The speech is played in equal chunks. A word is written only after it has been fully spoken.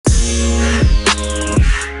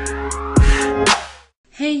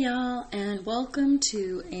y'all, and welcome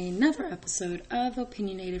to another episode of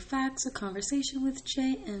Opinionated Facts, a conversation with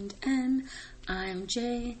Jay and N. I'm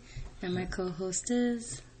Jay, and my co-host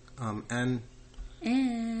is... N.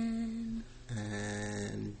 And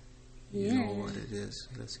you know what it is.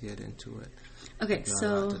 Let's get into it. Okay, we got so...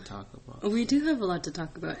 a lot to talk about. We do have a lot to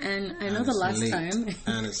talk about, and I know the last late. time...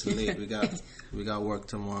 And it's late. We got work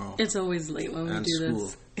tomorrow. It's always late when we do school.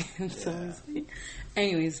 This. It's always late.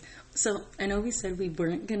 Anyways, so I know we said we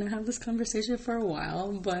weren't going to have this conversation for a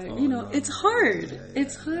while, but, it's hard.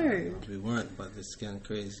 It's hard. No, we weren't, but it's getting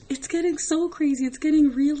crazy. It's getting so crazy. It's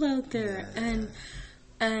getting real out there.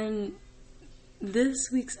 And this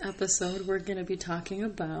week's episode, we're going to be talking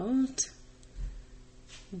about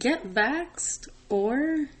get vaxxed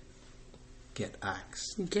or... Get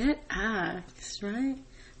axed. Get axed, right?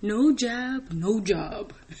 No jab, no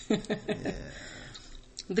job. Yeah.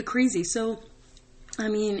 The crazy. So, I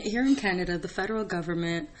mean, here in Canada, the federal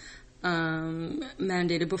government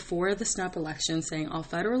mandated before the snap election saying all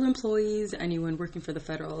federal employees, anyone working for the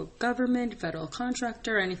federal government, federal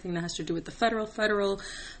contractor, anything that has to do with the federal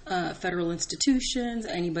institutions,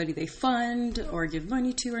 anybody they fund or give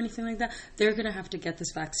money to or anything like that, they're going to have to get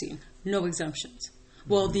this vaccine. No exemptions.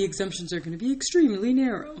 Well, the exemptions are going to be extremely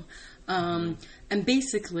narrow. And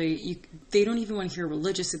basically, they don't even want to hear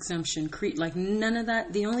religious exemption, like none of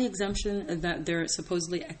that. The only exemption that they're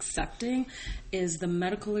supposedly accepting is the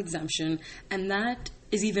medical exemption, and that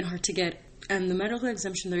is even hard to get. And the medical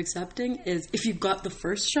exemption they're accepting is if you got the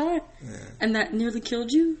first shot and that nearly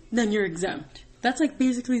killed you, then you're exempt. That's like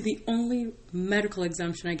basically the only medical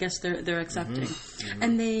exemption I guess they're accepting. Mm-hmm.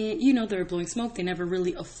 And they, they're blowing smoke. They never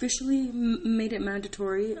really officially made it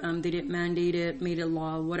mandatory. They didn't mandate it, made it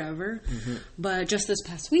law, whatever. Mm-hmm. But just this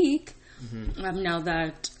past week, now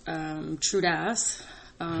that Trudeau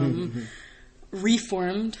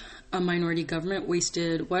reformed a minority government,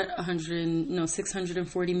 wasted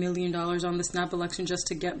 $640 million on the snap election just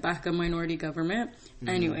to get back a minority government. Mm-hmm.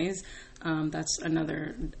 Anyways, that's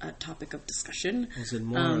another topic of discussion. Was it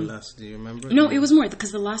more or less? Do you remember? No, it was more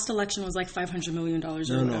because the last election was like $500 million or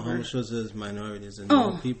whatever. No, how much was his minorities? And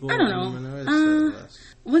more people? I don't know.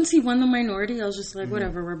 Once he won the minority, I was just like,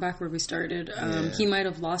 whatever, we're back where we started. He might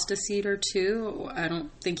have lost a seat or two. I don't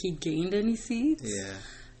think he gained any seats. Yeah.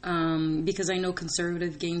 Because I know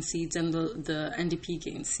Conservative gained seats and the NDP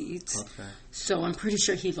gained seats. Okay. So I'm pretty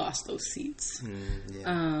sure he lost those seats.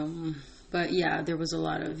 But yeah, there was a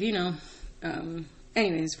lot of,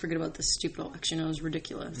 anyways, forget about this stupid election. It was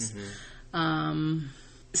ridiculous. Mm-hmm.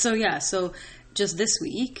 So just this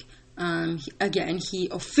week, he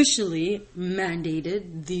officially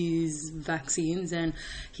mandated these vaccines, and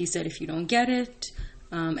he said if you don't get it,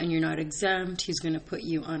 and you're not exempt, he's going to put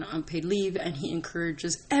you on unpaid leave, and he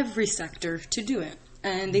encourages every sector to do it.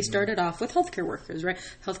 And they started off with healthcare workers, right?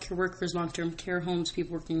 Healthcare workers, long-term care homes,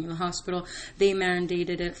 people working in the hospital. They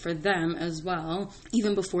mandated it for them as well,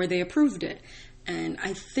 even before they approved it. And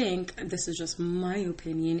I think, this is just my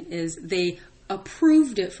opinion, is they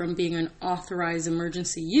approved it from being an authorized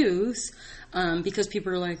emergency use because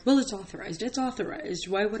people are like, well, it's authorized.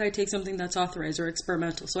 Why would I take something that's authorized or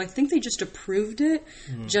experimental? So I think they just approved it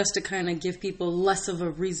just to kind of give people less of a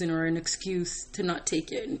reason or an excuse to not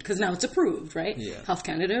take it because now it's approved, right? Yeah. Health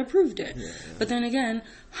Canada approved it. Yeah. But then again,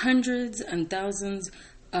 hundreds and thousands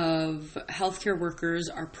of healthcare workers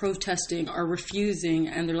are protesting, are refusing,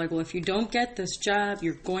 and they're like, well, if you don't get this job,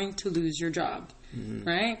 you're going to lose your job. Mm-hmm.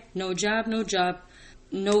 Right? No job, no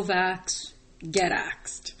vax, get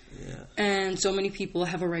axed. Yeah. And so many people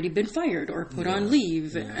have already been fired or put on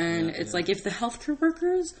leave. It's like if the healthcare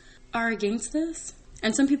workers are against this,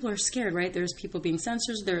 and some people are scared, right? There's people being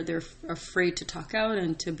censored. They're afraid to talk out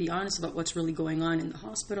and to be honest about what's really going on in the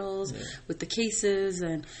hospitals with the cases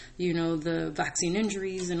and, the vaccine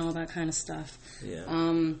injuries and all that kind of stuff. Yeah.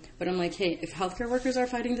 But I'm like, hey, if healthcare workers are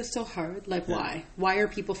fighting this so hard, like why? Why are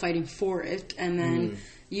people fighting for it? And then,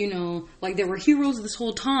 they were heroes this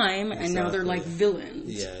whole time and now they're like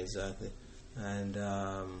villains. Yeah, exactly. And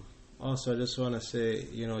also I just want to say,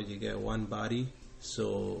 you get one body,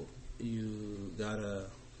 so... You gotta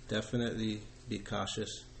definitely be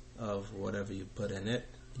cautious of whatever you put in it.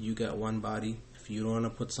 You got one body. If you don't want to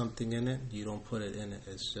put something in it, you don't put it in it.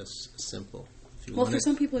 It's just simple. For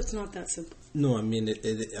some people, it's not that simple. No, I mean,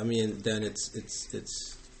 then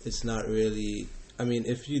it's not really. I mean,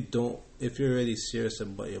 if you're really serious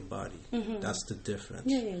about your body, that's the difference.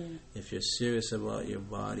 Yeah. If you're serious about your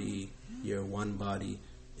body, your one body,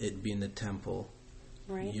 it being the temple,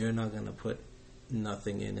 right? You're not gonna put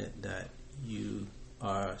nothing in it that you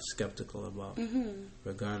are skeptical about,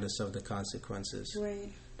 regardless of the consequences.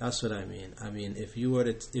 Right. That's what I mean. I mean, if you were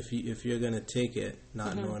to, if you're gonna take it,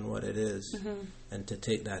 not knowing what it is, and to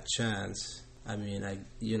take that chance, I mean, I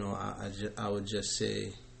would just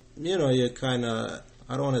say, you're kind of.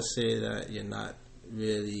 I don't want to say that you're not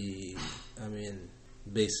really. I mean,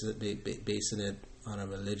 basing it on a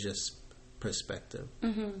religious perspective,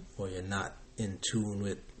 or you're not in tune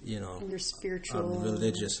with your spiritual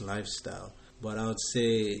religious lifestyle. But I would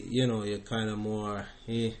say you're kind of more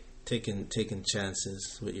taking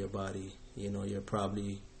chances with your body. You're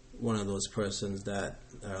probably one of those persons that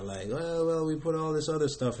are like, well, we put all this other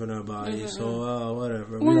stuff in our body, so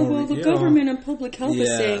whatever. Well, the government and public health is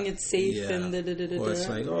saying it's safe, and or it's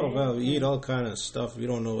like, we eat all kind of stuff, we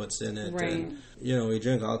don't know what's in it, right? And, we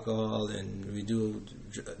drink alcohol and we do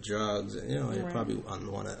drugs, and you're probably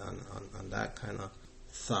on that kind of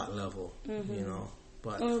thought level,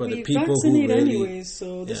 But for the people vaccinate who really, anyways,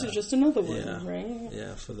 so this is just another one, right?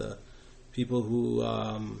 Yeah, for the people who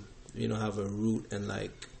have a root in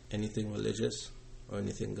like anything religious or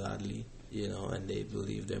anything godly, and they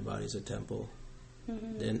believe their body's a temple,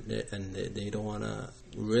 then they don't want to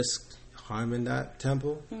risk harming that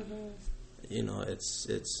temple.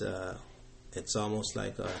 It's almost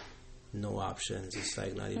like no options. It's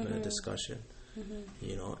like not even a discussion.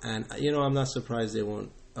 And I'm not surprised they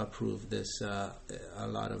won't approve this. A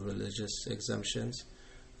lot of religious exemptions.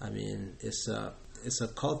 I mean, it's a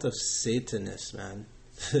cult of Satanists, man.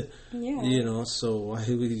 Yeah. So why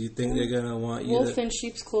would you think they're gonna want you? Wolf in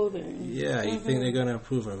sheep's clothing. Yeah, you think they're gonna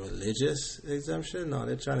approve a religious exemption? No,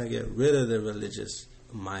 they're trying to get rid of the religious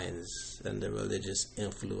minds and the religious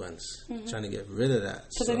influence. Trying to get rid of that.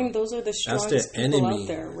 Because I think those are the strongest people out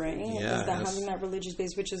there, right? Yeah, having that religious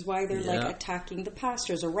base, which is why they're like attacking the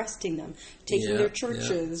pastors, arresting them, taking their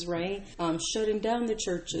churches, right? Shutting down the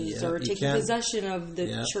churches or taking possession of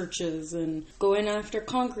the churches and going after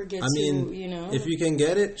congregants. I mean, if you can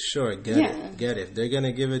get it, sure, get it. If they're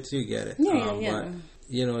gonna give it to you, get it.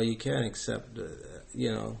 But you can't accept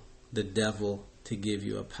the devil to give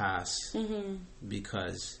you a pass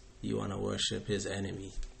because you want to worship his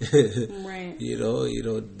enemy. Right.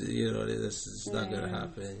 This is not gonna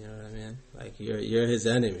happen. You know what I mean? Like you're his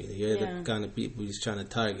enemy. You're the kind of people he's trying to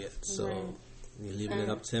target. So you're leaving it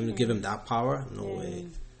up to him to give him that power? No way.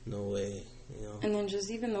 And then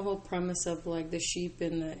just even the whole premise of like the sheep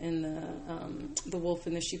in the wolf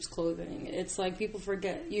in the sheep's clothing. It's like people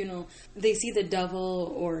forget, they see the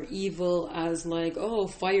devil or evil as like,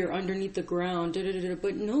 fire underneath the ground,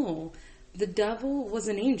 but no, the devil was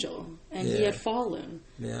an angel and he had fallen,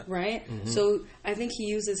 right? So I think he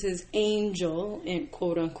uses his angel, in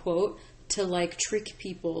quote unquote, to like trick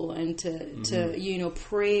people and to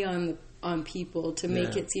prey on people to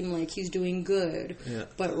make it seem like he's doing good,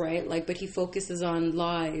 but he focuses on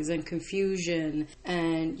lies and confusion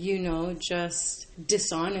and just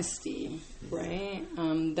dishonesty, right?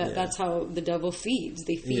 That's how the devil feeds.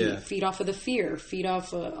 They feed off of the fear, feed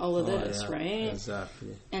off all of this, right?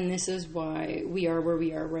 Exactly. And this is why we are where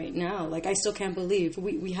we are right now. Like, I still can't believe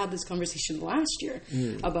we had this conversation last year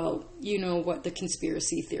about what the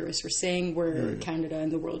conspiracy theorists were saying, where Canada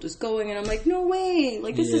and the world is going, and I'm like, no way,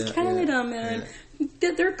 like this is Canada, man.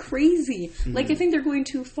 They're crazy. Like, I think they're going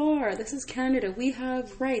too far. This is Canada. We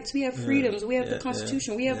have rights. We have freedoms. We have the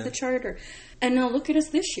Constitution. We have the Charter. And now look at us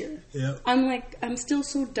this year. I'm still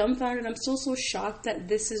so dumbfounded. I'm still so shocked that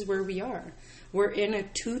this is where we are. We're in a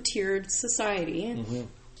two-tiered society.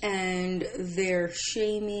 And they're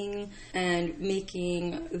shaming and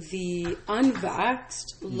making the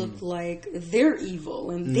unvaxxed look like they're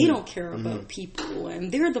evil and they don't care about people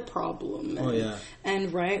and they're the problem.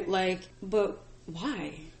 And but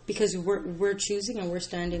why? Because we're choosing and we're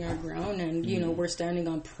standing our ground and we're standing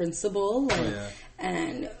on principle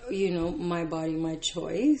and my body, my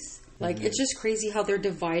choice. Like, it's just crazy how they're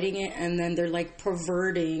dividing it and then they're like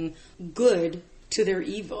perverting good to their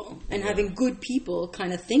evil and having good people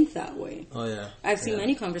kind of think that way. I've seen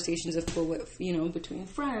many conversations of between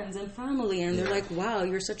friends and family, and they're like, wow,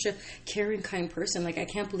 you're such a caring, kind person. Like, I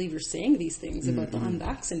can't believe you're saying these things about the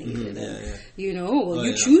unvaccinated.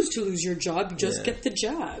 You choose to lose your job, just get the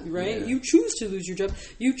jab, right? You choose to lose your job.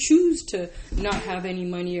 You choose to not have any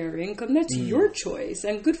money or income. That's your choice.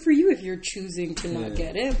 And good for you if you're choosing to not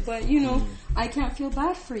get it. But, I can't feel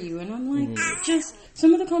bad for you. And I'm like, just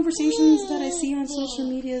some of the conversations that I see on social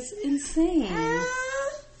media is insane.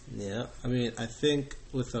 Yeah, I mean, I think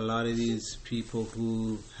with a lot of these people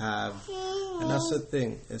who have, and that's the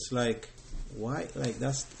thing, it's like, why, like,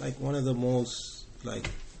 that's like one of the most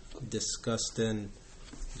like disgusting,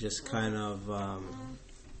 just kind of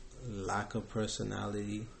lack of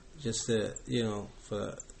personality, just to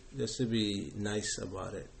just to be nice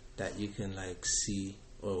about it, that you can like see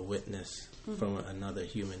or witness from another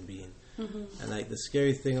human being. And like the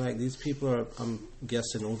scary thing, like these people are, I'm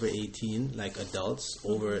guessing, over 18, like adults,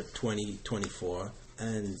 over 20, 24,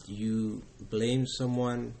 and you blame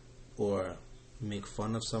someone or make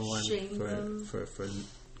fun of someone for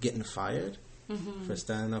getting fired, for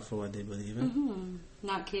standing up for what they believe in.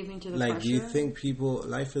 Not caving to the pressure. Like, do you think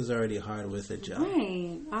life is already hard with a job?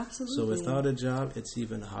 Right, absolutely. So without a job, it's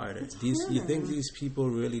even harder. You think these people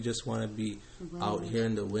really just want to be out here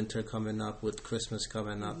in the winter coming up, with Christmas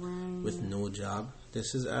coming up, with no job?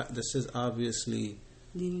 This is obviously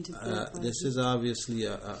this is obviously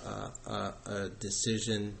a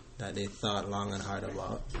decision that they thought long and hard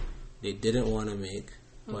about. They didn't want to make,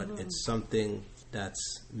 but it's something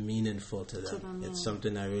that's meaningful to them. It's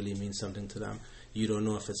something that really means something to them. You don't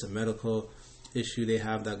know if it's a medical issue they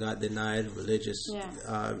have that got denied, religious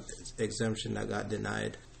exemption that got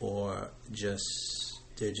denied, or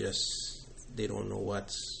they don't know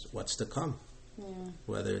what's to come. Yeah.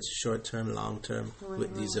 Whether it's short term, long term,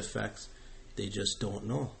 with these effects, they just don't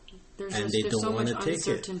know. They don't want to take it.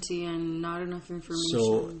 Uncertainty and not enough information.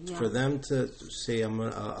 So for them to say,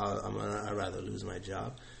 I'd rather lose my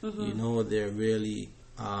job, they're really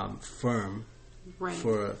firm. Right.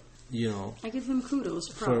 For I give them kudos.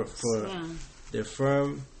 Props. They're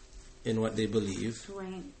firm in what they believe.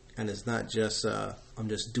 Right. And it's not just I'm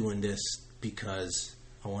just doing this because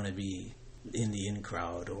I want to be in the in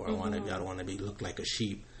crowd, or I want to be look like a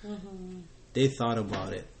sheep. They thought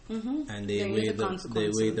about it, and they weighed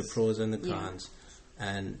the pros and the cons,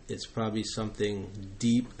 and it's probably something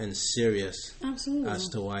deep and serious as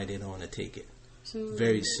to why they don't want to take it. Absolutely.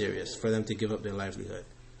 Very serious for them to give up their livelihood.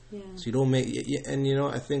 Yeah. So you don't make, and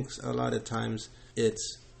I think a lot of times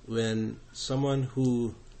it's when someone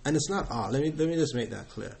who, and it's not all. Let me just make that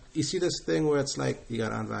clear. You see this thing where it's like you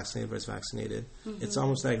got unvaccinated versus vaccinated. It's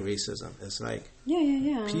almost like racism. It's like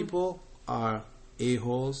people are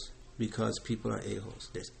a-holes because people are a-holes.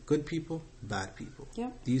 There's good people, bad people.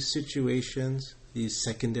 Yep. These situations, these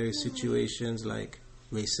secondary situations like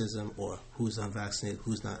racism or who's unvaccinated,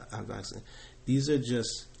 who's not unvaccinated, these are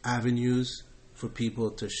just avenues for people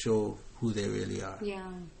to show who they really are. Yeah.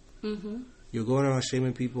 You're going around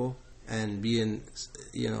shaming people and being,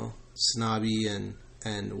 snobby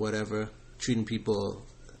and whatever, treating people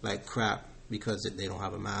like crap because they don't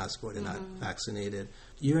have a mask or they're not vaccinated.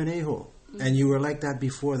 You're an a-hole. And you were like that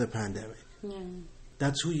before the pandemic. Yeah.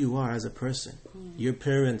 That's who you are as a person. Your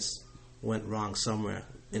parents went wrong somewhere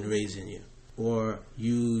in raising you. Or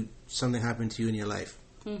something happened to you in your life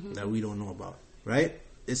that we don't know about. Right?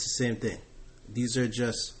 It's the same thing. These are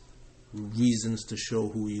just reasons to show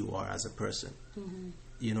who you are as a person.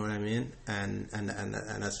 You know what I mean? And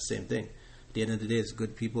that's the same thing. At the end of the day, it's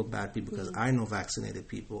good people, bad people, because I know vaccinated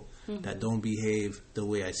people that don't behave the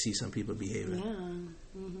way I see some people behaving.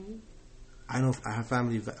 Yeah. I know I have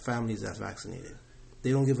families that are vaccinated.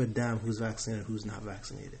 They don't give a damn who's vaccinated, who's not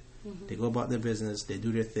vaccinated. They go about their business, they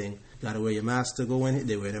do their thing. You gotta wear your mask to go in,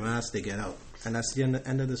 they wear their mask, they get out. And that's the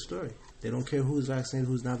end of the story. They don't care who's vaccinated,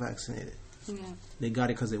 who's not vaccinated. Yeah. They got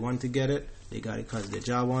it because they wanted to get it. They got it because their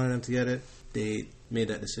job wanted them to get it. They made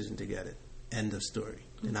that decision to get it. End of story.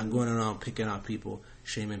 They're not going around picking out people,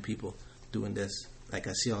 shaming people, doing this. Like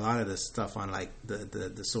I see a lot of this stuff on like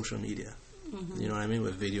the social media. You know what I mean?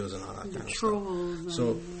 With videos and all that kind of stuff.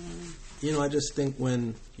 So, I just think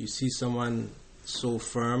when you see someone so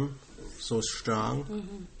firm, so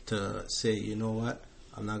strong, to say, you know what,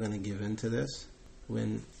 I'm not going to give in to this.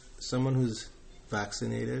 When someone who's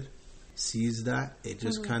vaccinated sees that, it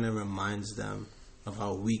just kind of reminds them of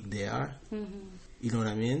how weak they are. You know what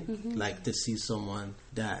I mean? Like to see someone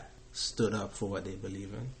that stood up for what they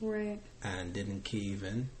believe in, right, and didn't cave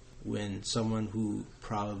in. When someone who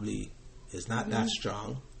probably is not that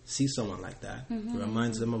strong sees someone like that, it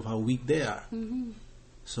reminds them of how weak they are.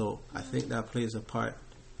 So I think that plays a part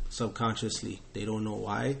subconsciously. They don't know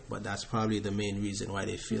why, but that's probably the main reason why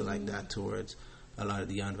they feel like that towards a lot of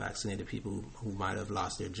the unvaccinated people who might have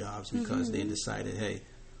lost their jobs because they decided, hey,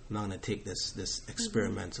 I'm not going to take this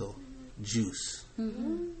experimental juice.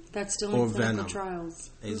 That's still in clinical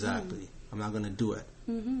trials. Exactly. I'm not going to do it.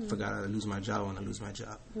 Forgot how to lose my job, I want to lose my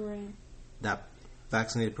job. Right. That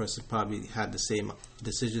vaccinated person probably had the same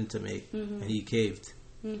decision to make, and he caved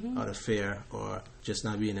out of fear or just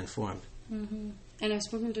not being informed. And I've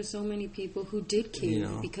spoken to so many people who did cave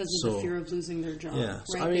because of the fear of losing their job. Yeah,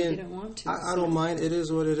 so, right? They didn't want to. I don't mind. It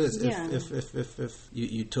is what it is. Yeah. If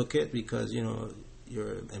you took it because your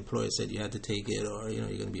employer said you had to take it, or you're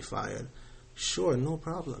going to be fired, sure, no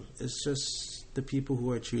problem. It's just the people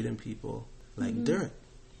who are treating people like dirt.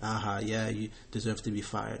 You deserve to be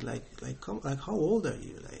fired. Like how old are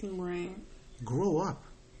you? Like, right. Grow up.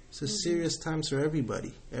 It's a serious times for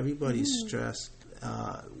everybody. Everybody's stressed.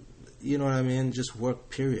 You know what I mean? Just work,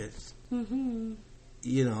 period.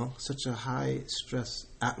 You know, such a high stress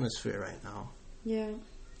atmosphere right now. Yeah.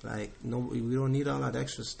 Like, no, we don't need all that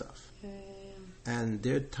extra stuff. And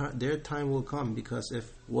their time will come, because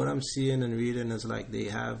if what I'm seeing and reading is like they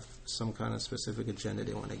have some kind of specific agenda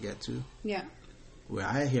they want to get to. Yeah. Where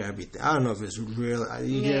I hear everything. I don't know if it's real.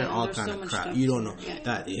 You hear all kind of crap. You don't know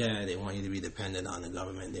that. Yeah, they want you to be dependent on the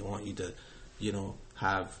government. They want you to, you know,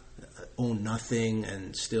 have own nothing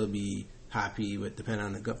and still be happy with depending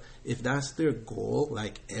on the government. If that's their goal,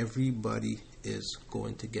 like, everybody is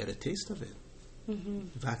going to get a taste of it,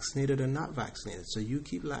 vaccinated or not vaccinated. So you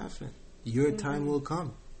keep laughing. Your time will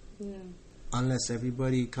come, unless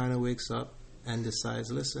everybody kind of wakes up and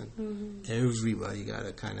decides, listen, everybody got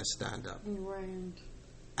to kind of stand up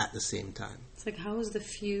at the same time. It's like, how is the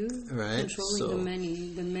few controlling the many?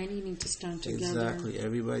 The many need to stand together. Exactly.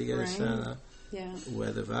 Everybody got to stand up. Yeah.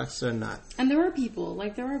 Whether vaxxed or not. And there are people,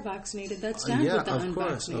 like, there are vaccinated that stand with the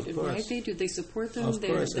unvaccinated, right? They do. They support them. Of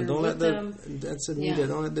course. They're and don't with them. That's the media.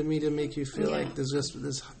 Don't let the media make you feel like there's just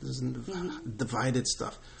this divided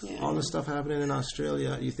stuff. Yeah. All the stuff happening in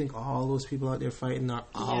Australia, you think all those people out there fighting are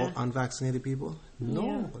all unvaccinated people?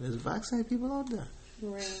 No. There's vaccinated people out there.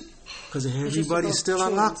 Right. Because everybody's still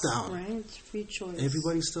on lockdown. Right? It's free choice.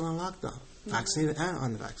 Everybody's still on lockdown. Vaccinated and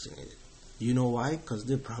unvaccinated. You know why? Because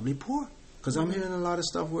they're probably poor. Because I'm hearing a lot of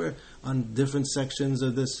stuff where on different sections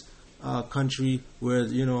of this country where,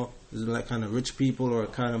 you know, there's like kind of rich people or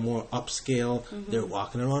kind of more upscale, they're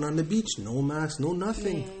walking around on the beach, no mask, no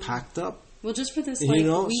nothing, packed up. Well, just for this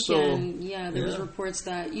weekend, there was reports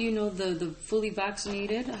that, you know, the fully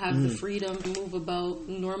vaccinated have the freedom to move about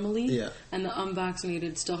normally, and the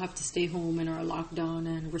unvaccinated still have to stay home and are locked down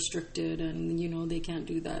and restricted, and, you know, they can't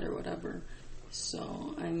do that or whatever.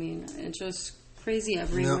 So, I mean, it's just crazy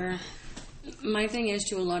everywhere. My thing is,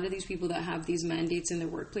 to a lot of these people that have these mandates in their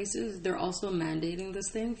workplaces, they're also mandating this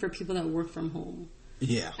thing for people that work from home.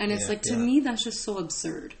 Yeah. And it's to me, that's just so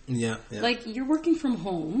absurd. Yeah. Like, you're working from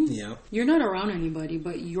home. Yeah. You're not around anybody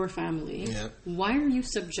but your family. Yeah. Why are you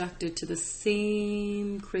subjected to the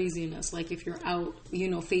same craziness? Like, if you're out, you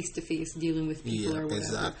know, face to face dealing with people or whatever.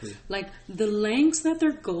 Exactly. Like, the lengths that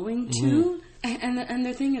they're going to. And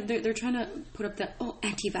they're thinking, they're trying to put up that,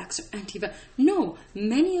 anti-vax. No,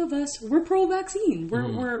 many of us, we're pro-vaccine.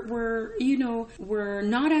 We're you know, we're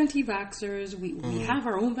not anti-vaxxers. We have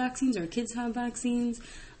our own vaccines. Our kids have vaccines.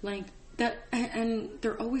 Like that, and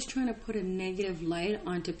they're always trying to put a negative light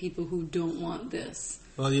onto people who don't want this.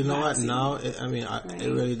 Well, you know vaccine. What? Now, it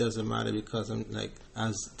really doesn't matter, because I'm like,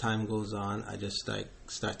 as time goes on, I just like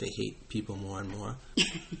start to hate people more and more,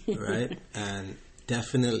 right? And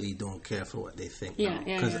definitely don't care for what they think.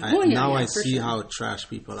 Because I see how trash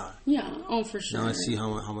people are. Yeah, for sure. Now I see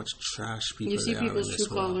how much trash people are. You see people's true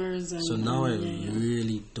colors. So now I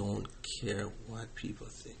really don't care what people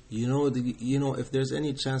think. You know, if there's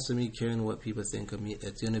any chance of me caring what people think of me,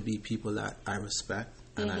 it's going to be people that I respect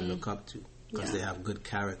and I look up to, because they have good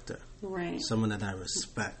character. Right. Someone that I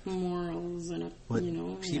respect. Morals and, but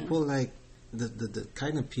people like the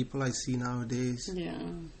kind of people I see nowadays. Yeah.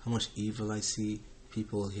 How much evil I see.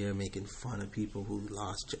 People here making fun of people who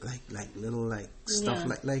lost, like little stuff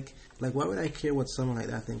like why would I care what someone like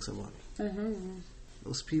that thinks about me?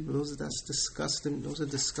 Those people, that's disgusting. Those are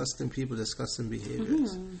disgusting people, disgusting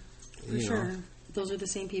behaviors. For sure. Those are the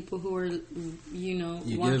same people who are, you know,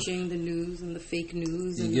 watching the news and the fake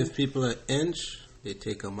news. You give people an inch, they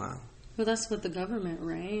take a mile. Well, that's what the government,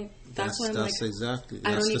 right? That's why I'm exactly.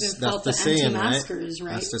 I don't even fault the anti-maskers,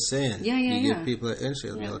 right? That's the saying. You give people an inch,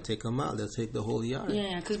 they'll take them out. They'll take the whole yard.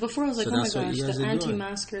 Yeah, because before I was like, oh my gosh, the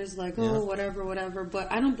anti-maskers, like, whatever.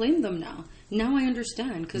 But I don't blame them now. Now I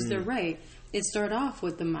understand, because they're right. It started off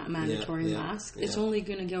with the mandatory mask. It's only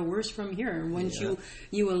going to get worse from here. Once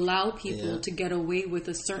you allow people to get away with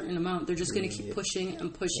a certain amount, they're just going to keep pushing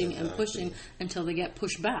and pushing and pushing until they get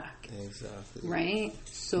pushed back. Exactly. Right?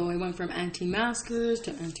 So it went from anti-maskers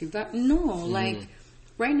to anti-vax. No, like,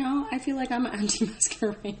 right now, I feel like I'm an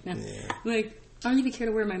anti-masker right now. Yeah. Like, I don't even care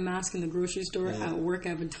to wear my mask in the grocery store. At work, I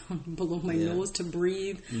have it down below my nose to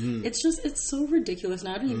breathe. It's so ridiculous.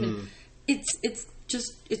 Now I don't even...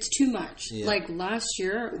 It's too much. Yeah. Like last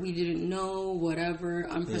year, we didn't know, whatever,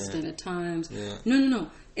 unprecedented times. Yeah. No.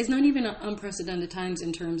 It's not even unprecedented times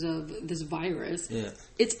in terms of this virus. Yeah.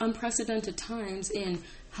 It's unprecedented times in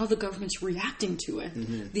how the government's reacting to it,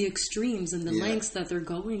 the extremes and the lengths that they're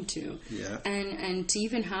going to. Yeah. And to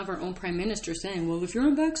even have our own prime minister saying, well, if you're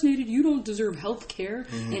unvaccinated, you don't deserve health care,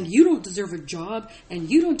 and you don't deserve a job, and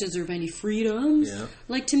you don't deserve any freedoms. Yeah.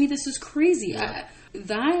 Like, to me, this is crazy. Yeah.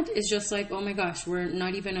 that is just like, oh my gosh, we're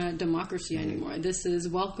not even a democracy anymore. This is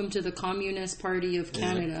welcome to the Communist Party of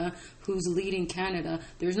Canada, who's leading Canada.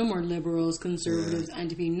 There's no more liberals, conservatives,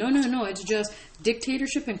 NDP. No. It's just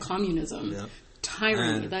dictatorship and communism. Yeah.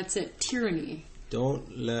 Tyranny. And that's it. Tyranny. Don't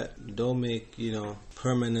make,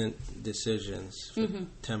 permanent decisions for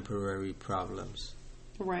temporary problems.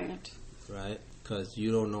 Right. Right? Because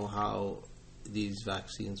you don't know how these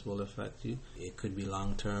vaccines will affect you. It could be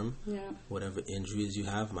long term. Yeah. Whatever injuries you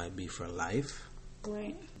have might be for life.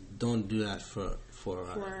 Right. Don't do that for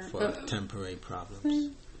temporary problems.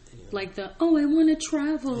 Right. Like I want to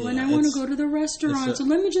travel and I want to go to the restaurant, so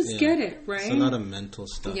let me just get it, right? It's a lot of mental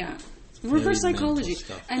stuff. Yeah. Reverse psychology.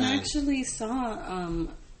 And I actually saw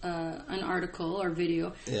an article or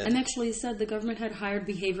video, and actually said the government had hired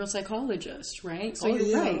behavioral psychologists, right? So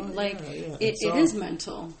you're right. It is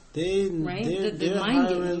mental. The mind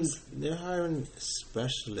games. They're hiring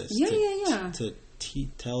specialists to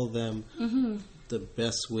tell them the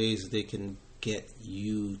best ways they can get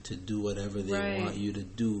you to do whatever they want you to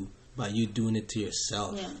do by you doing it to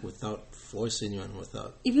yourself without forcing you and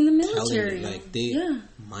without even the military,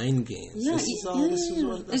 mind games. Yeah, this is all this is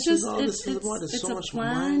what this is about. There's so much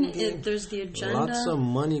mind games. There's the agenda. Lots of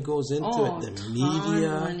money goes into it.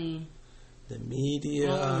 The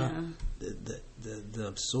media,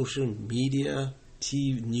 the social media,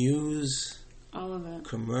 TV news, all of it,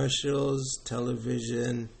 commercials,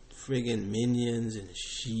 television, friggin' minions and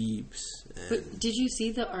sheeps. But did you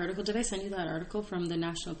see the article? Did I send you that article from the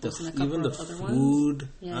National Post and a couple of other food,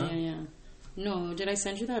 ones? Yeah. No, did I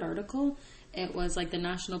send you that article? It was like the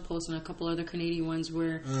National Post and a couple other Canadian ones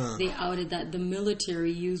where they outed that the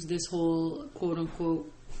military used this whole quote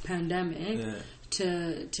unquote pandemic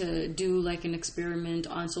to do like an experiment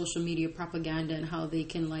on social media propaganda and how they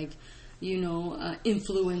can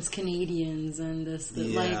influence Canadians and this.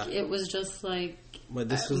 Like it was just like. But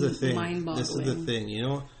this is the thing. Mind-boggling. This is the thing.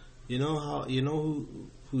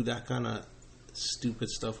 Who that kind of stupid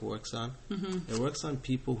stuff works on? It works on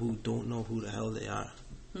people who don't know who the hell they are.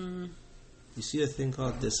 You see a thing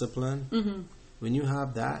called discipline? When you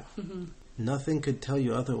have that, nothing could tell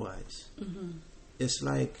you otherwise. It's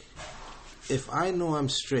like, if I know I'm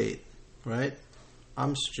straight, right?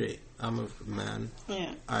 I'm straight. I'm a man.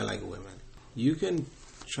 Yeah. I like women. You can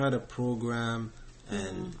try to program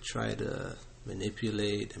and try to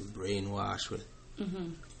manipulate and brainwash with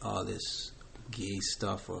all this gay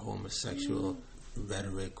stuff or homosexual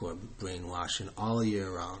rhetoric or brainwashing all year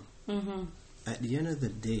round. At the end of the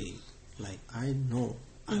day, like, I know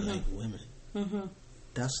I like women.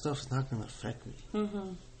 That stuff's not going to affect me.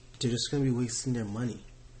 They're just going to be wasting their money.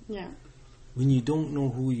 Yeah. When you don't know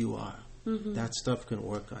who you are, that stuff can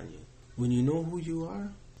work on you. When you know who you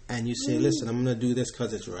are and you say, listen, I'm going to do this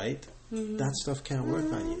because it's right, that stuff can't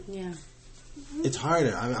work on you. Yeah. It's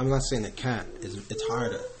harder. I'm not saying it can't. It's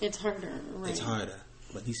harder. It's harder, right. It's harder.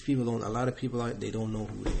 But these people don't, a lot of people out, they don't know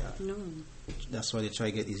who they are. No. That's why they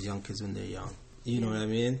try to get these young kids when they're young. You know what I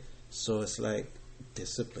mean? So it's like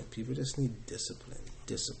discipline. People just need discipline.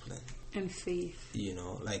 And faith.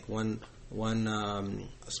 Like one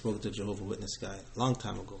I spoke to a Jehovah's Witness guy a long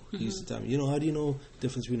time ago. He used to tell me, how do you know the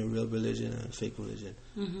difference between a real religion and a fake religion?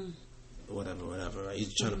 Whatever, right?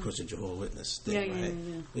 He's trying to push a Jehovah's Witness thing, right?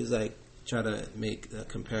 Yeah. He's like, try to make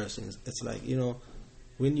comparisons. It's like,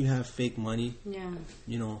 when you have fake money,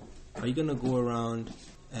 are you going to go around,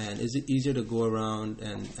 and is it easier to go around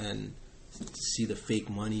and see the fake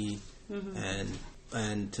money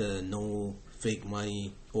and to know fake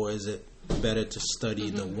money, or is it better to study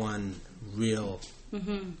the one real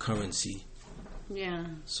currency? Yeah.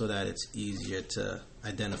 So that it's easier to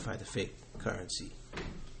identify the fake currency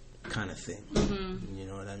kind of thing. You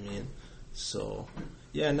know what I mean? So,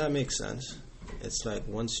 yeah, and that makes sense. It's like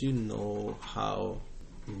once you know how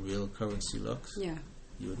real currency looks,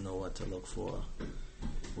 you would know what to look for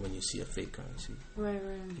when you see a fake currency. Right.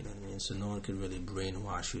 You know what I mean? So no one could really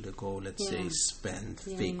brainwash you to go, let's say, spend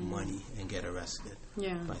fake money and get arrested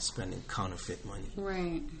by spending counterfeit money.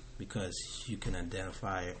 Right. Because you can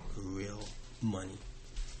identify real money,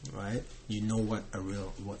 right? You know what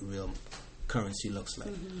real currency looks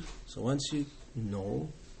like. So once you know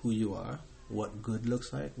who you are, what good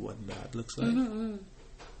looks like, what bad looks like, no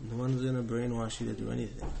one's going to brainwash you to do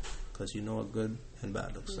anything, because you know what good and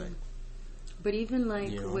bad looks like. But even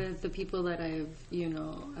with the people that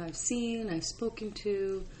I've seen, I've spoken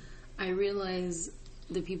to, I realize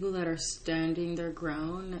the people that are standing their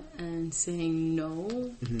ground and saying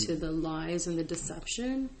no to the lies and the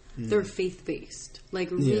deception, they're faith-based.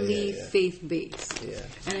 Like, really faith-based. Yeah.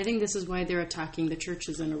 And I think this is why they're attacking the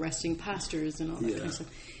churches and arresting pastors and all that kind of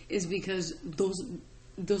stuff. Is because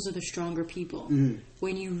those are the stronger people. Mm-hmm.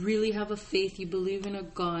 When you really have a faith, you believe in a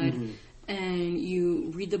God, mm-hmm. and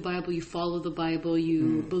you read the Bible, you follow the Bible, you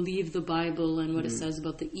mm-hmm. believe the Bible and what mm-hmm. it says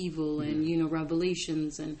about the evil mm-hmm. and, you know,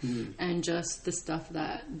 Revelations and mm-hmm. and just the stuff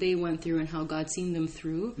that they went through and how God's seen them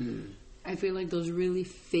through. Mm-hmm. I feel like those really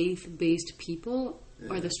faith-based people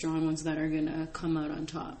are the strong ones that are going to come out on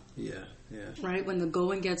top. Yeah. Yeah. Right? When the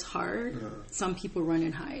going gets hard, some people run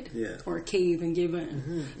and hide or cave and give in.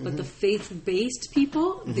 Mm-hmm, but the faith-based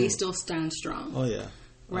people, mm-hmm. they still stand strong. Oh, yeah.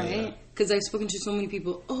 Right? Because I've spoken to so many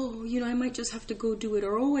people, oh, you know, I might just have to go do it.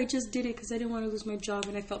 Or, oh, I just did it because I didn't want to lose my job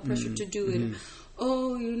and I felt pressure mm-hmm, to do it. Mm-hmm.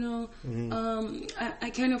 Oh, you know, mm-hmm. I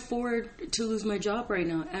can't afford to lose my job right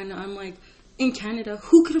now. And I'm like, in Canada,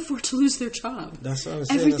 who could afford to lose their job? That's what I'm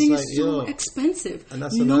saying. Everything is so expensive.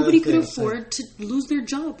 Nobody could afford to lose their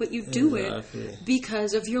job, but you do it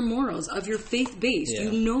because of your morals, of your faith base. Yeah.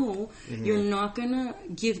 You know mm-hmm. you're not going to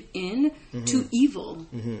give in mm-hmm. to evil.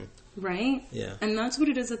 Mm-hmm. Right? Yeah. And that's what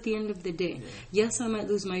it is at the end of the day. Yeah. Yes, I might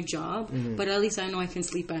lose my job, mm-hmm. but at least I know I can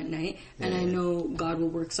sleep at night and I know God will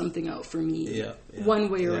work something out for me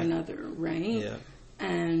one way or another, right? Yeah.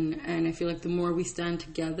 And I feel like the more we stand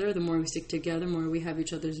together, the more we stick together, the more we have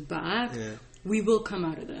each other's back, we will come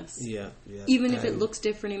out of this. Yeah, yeah. Even if it looks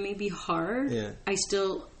different, it may be hard. Yeah.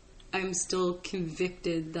 I'm still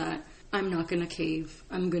convicted that I'm not going to cave.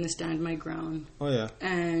 I'm going to stand my ground. Oh yeah.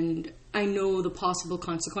 And I know the possible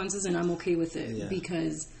consequences, and I'm okay with it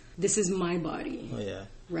because this is my body. Oh yeah.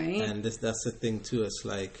 Right. And that's the thing too. It's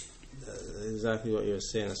like exactly what you're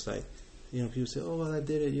saying. It's like, you know, people say, "Oh, well, I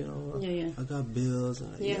did it." You know, I got bills.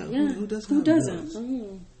 Who doesn't? Bills?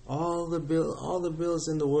 Mm-hmm. All the bills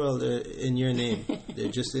in the world are in your name. They're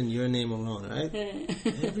just in your name alone, right?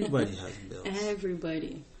 Everybody has bills.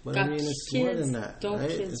 Everybody. But got I mean, it's kids, more than that, right?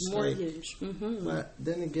 Kids, it's mortgage. Like, mm-hmm. But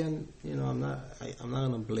then again, you know, I'm not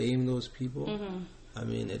gonna blame those people. Mm-hmm. I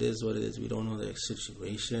mean, it is what it is. We don't know their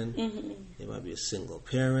situation. Mm-hmm. They might be a single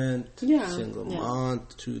parent, single mom,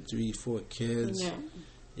 2, 3, 4 kids. Yeah.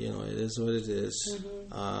 You know, it is what it is.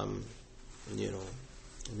 Mm-hmm. You know,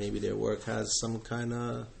 maybe their work has some kind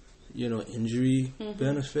of, you know, injury mm-hmm.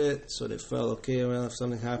 benefit. So they felt, okay, well, if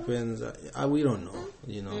something happens, we don't know,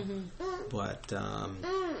 you know. Mm-hmm.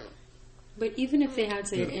 But even if they had,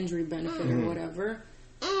 say, an injury benefit mm-hmm. or whatever,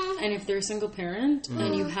 and if they're a single parent mm-hmm.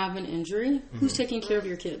 and you have an injury, mm-hmm. who's taking care of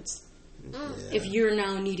your kids? Yeah. If you're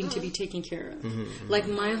now needing to be taken care of. Mm-hmm. Like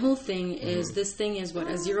my whole thing is mm-hmm. this thing is what,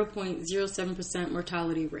 a 0.07%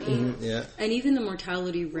 mortality rate. Mm-hmm. Yeah. And even the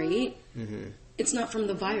mortality rate, mm-hmm. it's not from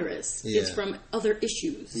the virus. Yeah. It's from other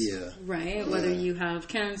issues. Yeah. Right? Whether you have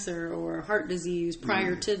cancer or heart disease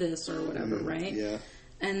prior to this or whatever, right? Yeah.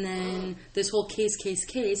 And then this whole case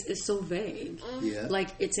is so vague. Yeah. Like,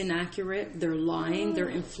 it's inaccurate. They're lying. They're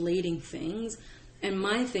inflating things. And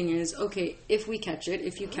my thing is, okay, if you catch it,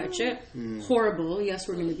 horrible. Yes,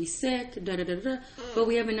 we're going to be sick, but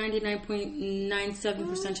we have a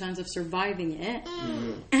 99.97% chance of surviving it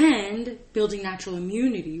and building natural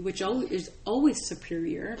immunity, which is always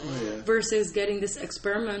superior, versus getting this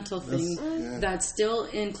experimental thing that's still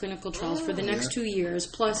in clinical trials for the next 2 years,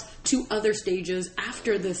 plus 2 other stages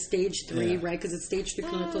after the stage 3, right? Because it's stage 3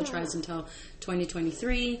 clinical trials until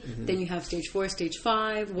 2023. Mm-hmm. Then you have stage 4, stage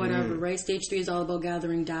 5, whatever, right? Stage 3 is all about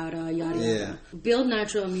gathering data, yada, yada. Build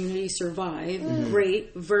natural immunity, survive,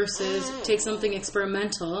 great, versus take something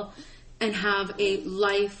experimental and have a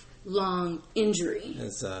lifelong injury.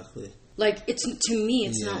 Exactly. Like, to me,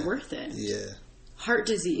 it's not worth it. Yeah. Heart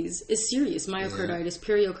disease is serious. Myocarditis,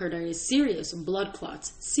 pericarditis, serious. Blood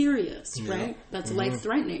clots, serious, right? That's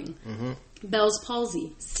life-threatening. Mm-hmm. Bell's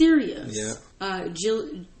palsy, serious. Yeah.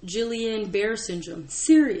 Guillain-Barré syndrome,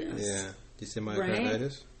 serious. Yeah. Did you say myocarditis?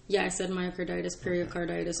 Right? Yeah, I said myocarditis,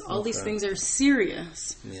 pericarditis. All these things are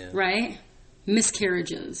serious, right?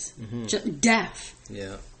 Miscarriages, death,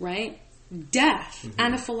 right? Death,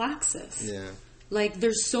 anaphylaxis. Yeah. Like,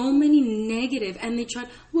 there's so many negative, and they try,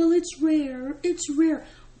 well, it's rare.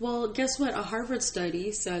 Well, guess what? A Harvard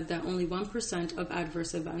study said that only 1% of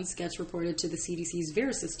adverse events gets reported to the CDC's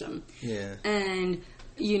VAERS system. Yeah. And,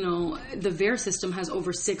 you know, the VAERS system has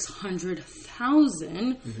over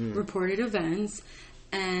 600,000 reported events.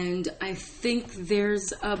 And I think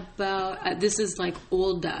there's about, this is like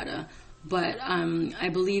old data, but I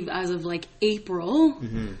believe as of like April,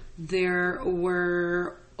 there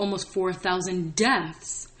were almost 4,000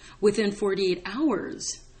 deaths within 48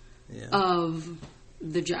 hours of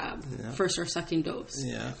the jab, first or second dose.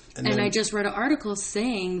 Yeah. And I just read an article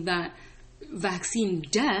saying that vaccine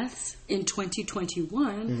deaths in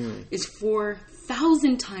 2021 is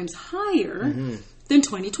 4,000 times higher than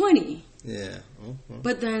 2020. Yeah. Okay.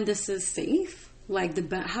 But then this is safe. Like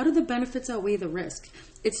how do the benefits outweigh the risk?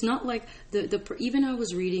 It's not like even I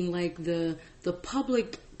was reading like the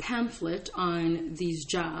public pamphlet on these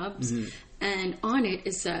jobs, and on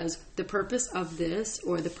it says the purpose of this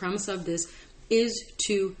or the premise of this is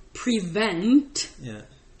to prevent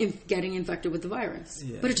getting infected with the virus.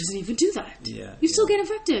 Yeah. But it doesn't even do that. Yeah. You still get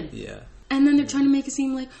infected. Yeah. And then they're trying to make it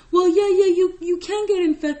seem like, well, you can get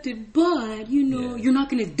infected, but, you're not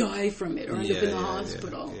going to die from it or end up in the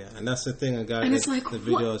hospital. Yeah. And that's the thing, a guy, the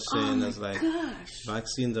video is saying, is like,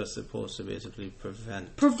 vaccines are supposed to basically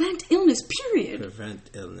prevent illness, period. Prevent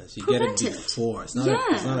illness. You get it before. It's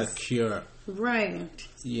not a cure. Right.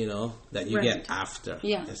 That you get after.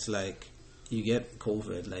 Yeah. It's like, you get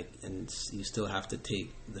COVID, and you still have to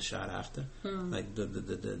take the shot after. Like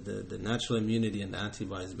the natural immunity and the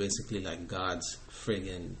antibodies is basically like God's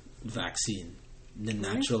friggin' vaccine, the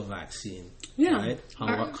natural vaccine. Yeah, right.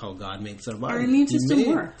 How God makes our body. Our immune system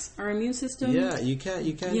works. Our immune system. Yeah, you can't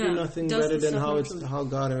do nothing better than how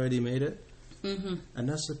God already made it. Mm-hmm. And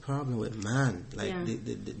that's the problem with man. Like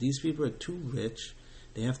these people are too rich.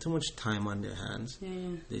 They have too much time on their hands.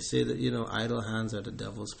 Yeah. They say that, idle hands are the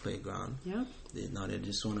devil's playground. Yeah. They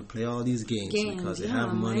just want to play all these games because they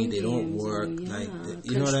have money. They don't work.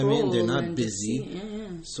 You know what I mean? They're not busy.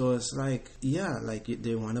 So it's like,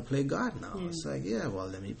 they want to play God now. Yeah. It's like, well,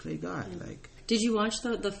 let me play God. Yeah. Did you watch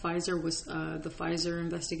the Pfizer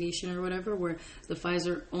investigation or whatever, where the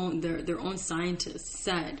Pfizer their own scientists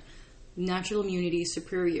said natural immunity is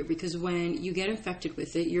superior because when you get infected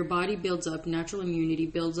with it, your body builds up natural immunity,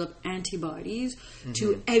 builds up antibodies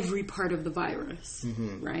to every part of the virus,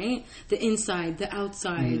 right? The inside, the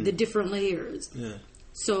outside, the different layers. Yeah.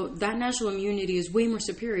 So that natural immunity is way more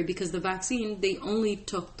superior because the vaccine, they only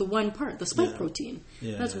took the one part, the spike protein.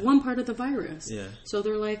 Yeah, that's one part of the virus. Yeah. So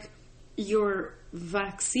they're like, your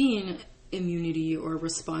vaccine immunity or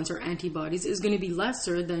response or antibodies is going to be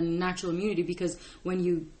lesser than natural immunity because when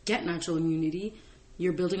you get natural immunity,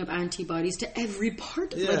 you're building up antibodies to every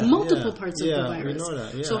part, multiple parts of the virus. We know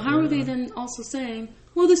that. Yeah, so how are they then also saying,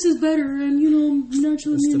 well, this is better and,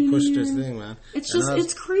 natural immunity? It's to push this thing, man. It's just,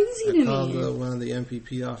 it's crazy to me. I called one of the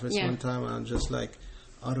MPP office one time and I'm just like,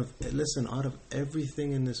 out of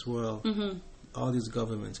everything in this world, all these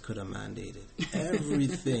governments could have mandated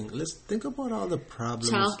everything. Let's think about all the problems.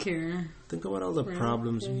 Childcare. Think about all the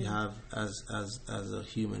problems we have as a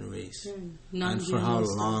human race, and for how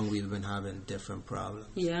long we've been having different problems.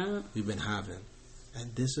 Yeah, we've been having,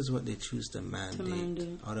 and this is what they choose to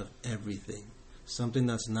mandate out of everything. Something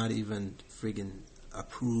that's not even friggin'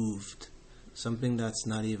 approved. Something that's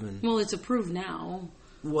not even. Well, it's approved now.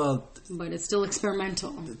 Well, but it's still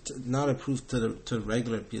experimental. Not approved to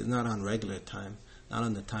regular people, not on regular time, not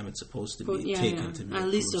on the time it's supposed to be taken to be at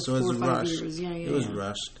approved. Least so 4 or 5 years. It was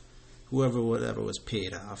rushed. Whatever was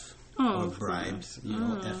paid off or bribed,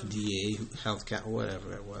 FDA, Health Cat,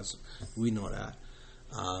 whatever it was, we know that.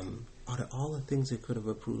 Out of all the things they could have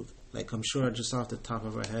approved, like I'm sure just off the top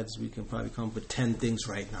of our heads, we can probably come up with 10 things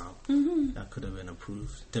right now that could have been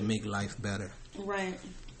approved to make life better. Right.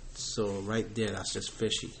 So right there, that's just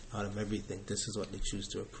fishy. Out of everything, this is what they choose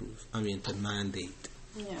to approve. I mean, to mandate.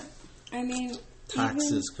 Yeah. I mean,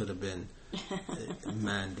 taxes could have been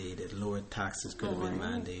mandated. Lower taxes could have been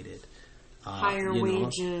mandated. Higher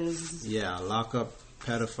wages. Lock up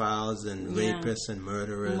pedophiles and rapists and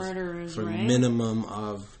murderers for minimum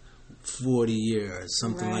of 40 years.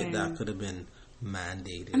 Something like that could have been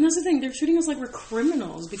mandated. And that's the thing. They're treating us like we're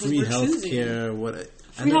criminals because we're choosing. Free healthcare.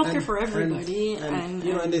 Free healthcare for everybody. And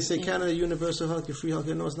they say Canada universal healthcare, free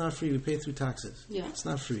healthcare. No, it's not free. We pay through taxes. Yeah. It's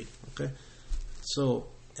not free. Okay? So,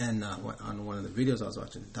 and on one of the videos I was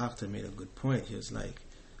watching, the doctor made a good point. He was like,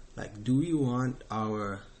 do we want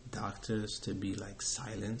our doctors to be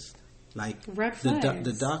silenced?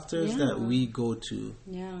 The doctors that we go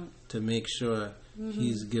to make sure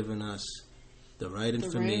he's given us the right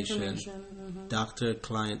information,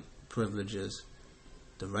 doctor-client privileges,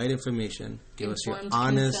 the right information, give us your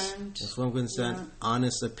honest, informed consent,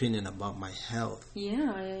 honest opinion about my health.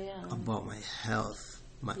 About my health,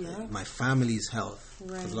 my family's health.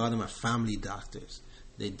 Because a lot of them are family doctors.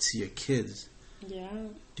 They'd see your kids. Yeah.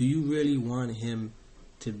 Do you really want him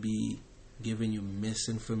to be giving you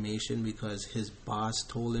misinformation because his boss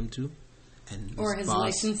told him to? And or his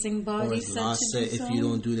licensing body said if you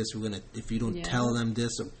don't do this, if you don't tell them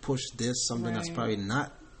this or push this, something that's probably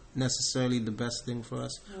not necessarily the best thing for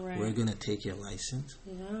us, we're going to take your license.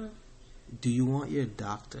 Yeah. Do you want your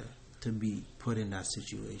doctor to be put in that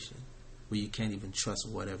situation where you can't even trust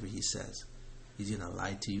whatever he says? He's going to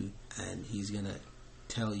lie to you and he's going to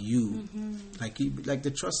tell you like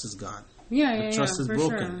the trust is gone. The trust is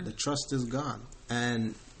broken. Sure. The trust is gone.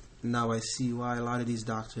 And now I see why a lot of these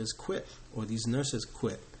doctors quit or these nurses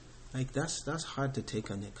quit. Like, that's hard to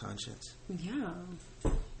take on your conscience. Yeah.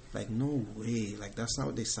 Like, no way. Like, that's not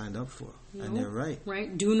what they signed up for. No. And they're right.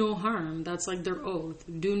 Right? Do no harm. That's like their oath.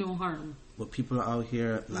 Do no harm. But people are out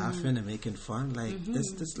here laughing and making fun. Like,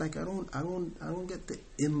 it's like, I don't get the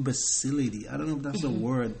imbecility. I don't know if that's a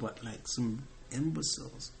word, but like some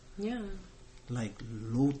imbeciles. Yeah. Like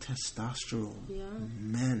low testosterone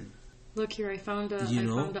men. Look here, I found an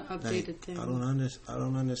updated like, thing. I don't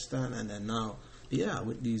understand. And then now,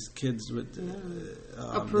 with these kids, with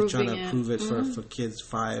they're trying to approve it for kids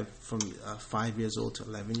 5 years old to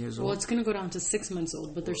 11 years old. Well, it's going to go down to 6 months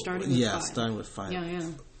old, but they're starting with 5. Starting with 5. Yeah.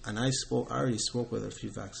 And I already spoke with a few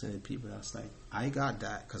vaccinated people. That's like, I got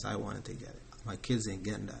that because I wanted to get it. My kids ain't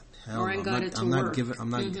getting that. Hell, I'm not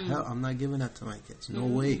giving that to my kids. No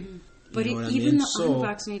way. But even the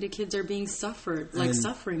unvaccinated kids are being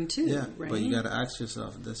suffering too. Yeah, right? But you got to ask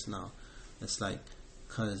yourself this now. It's like,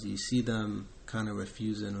 because you see them kind of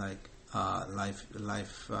refusing like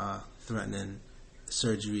life-threatening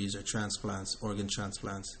surgeries or transplants, organ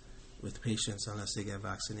transplants with patients unless they get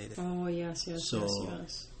vaccinated. Oh, yes.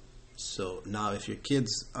 So now if your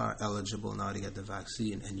kids are eligible now to get the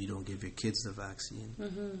vaccine and you don't give your kids the vaccine,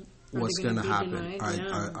 what's going to happen?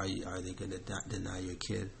 Are they going to deny your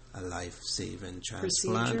kid a life-saving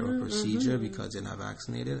transplant or procedure because they're not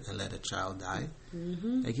vaccinated and let a child die?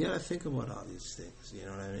 Like, you got to think about all these things. You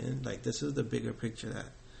know what I mean? Like, this is the bigger picture that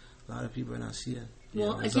a lot of people are not seeing.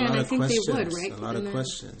 Well, again, I think they would, right? A lot of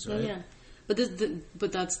questions, right? Yeah. But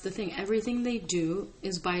that's the thing. Everything they do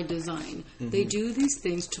is by design. They do these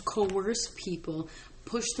things to coerce people,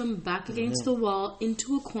 push them back against the wall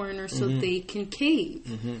into a corner so they can cave.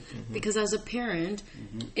 Because as a parent,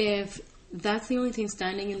 if that's the only thing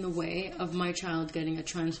standing in the way of my child getting a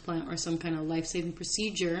transplant or some kind of life-saving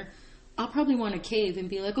procedure, I'll probably want to cave and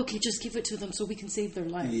be like, okay, just give it to them so we can save their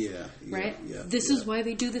life. Right? This is why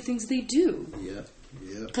they do the things they do.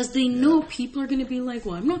 Because they know people are going to be like,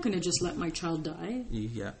 well, I'm not going to just let my child die.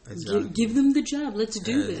 Yeah, exactly. Give them the jab. Let's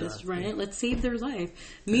do this, right? Let's save their life.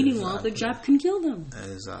 Meanwhile, the jab can kill them.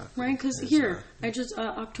 Exactly. Right? Because here, I just,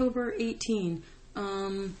 October 18,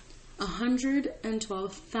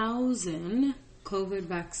 112,000 COVID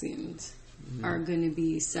vaccines are going to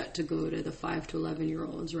be set to go to the 5 to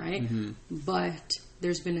 11-year-olds, right? But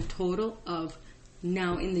there's been a total of,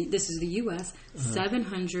 now this is the U.S.,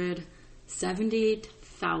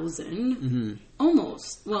 778,000,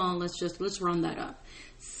 almost. Well, let's round that up.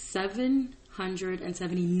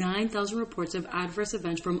 779,000 reports of adverse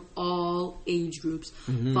events from all age groups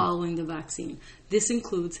following the vaccine. This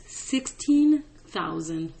includes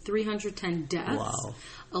 16,310 deaths. Wow.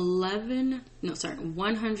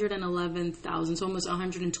 111,000, so almost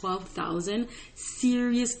 112,000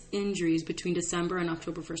 serious injuries between December and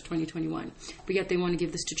October 1st, 2021. But yet they want to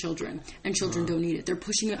give this to children, and children don't need it. They're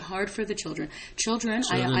pushing it hard for the children. Children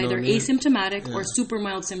either asymptomatic or super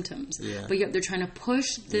mild symptoms. But yet they're trying to push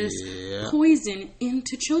this poison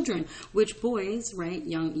into children, which boys, right,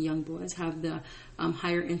 young boys, have the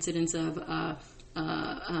higher incidence of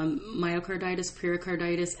myocarditis,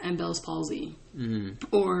 pericarditis, and Bell's palsy,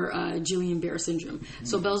 or Guillain-Barré syndrome.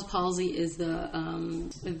 So Bell's palsy is the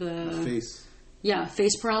face. Yeah,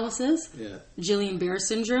 face paralysis. Yeah. Guillain-Barré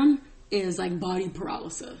syndrome is like body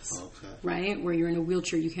paralysis, right? Where you're in a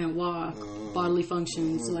wheelchair, you can't walk, bodily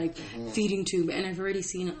functions, like feeding tube. And I've already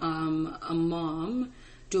seen a mom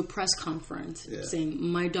do a press conference saying,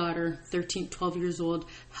 my daughter, 12 years old,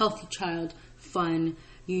 healthy child, fun.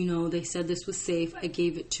 You know, they said this was safe. I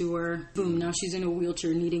gave it to her. Boom, now she's in a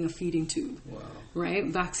wheelchair needing a feeding tube. Wow. Right?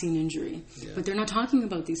 Vaccine injury. Yeah. But they're not talking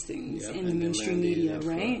about these things in the mainstream media,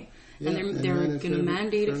 right? And they're going to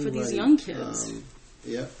mandate it for these young kids.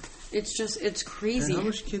 It's crazy. And how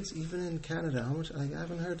much kids, even in Canada, I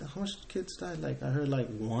haven't heard, how much kids died? Like, I heard like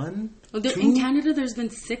 1, 2? In Canada, there's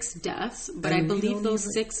been 6 deaths, but I believe those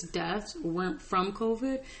 6 deaths weren't from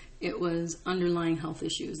COVID. It was underlying health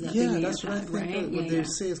issues that they may that's have what had, I think. right? What they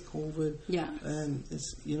say is COVID. And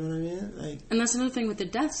it's, you know what I mean? Like, and that's another thing with the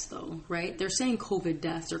deaths, though, right? They're saying COVID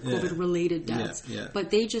deaths or COVID-related deaths,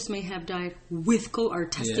 but they just may have died with or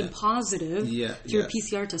tested positive through a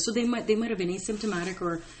PCR test. So they might have been asymptomatic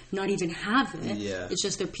or not even have it. It's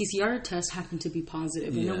just their PCR test happened to be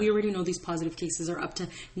positive. You know, we already know these positive cases are up to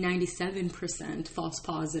 97% false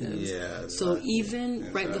positives. So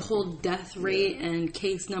even the whole death rate and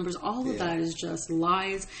case numbers, all of that is just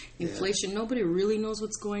lies, inflation. Nobody really knows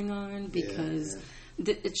what's going on because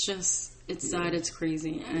it's sad, it's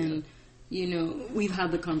crazy. And you know, we've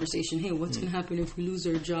had the conversation, hey, what's going to happen if we lose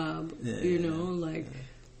our job?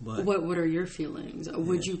 But what are your feelings?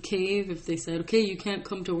 Would you cave if they said, okay, you can't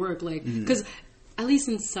come to work? Like, because at least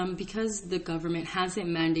in some, because the government hasn't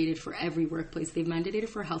mandated for every workplace, they've mandated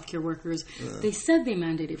for healthcare workers. They said they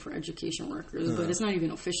mandated for education workers, but it's not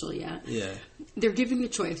even official yet. Yeah. They're giving the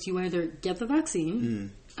choice. You either get the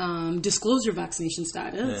vaccine, disclose your vaccination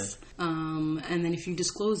status, and then if you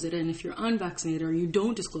disclose it, and if you're unvaccinated or you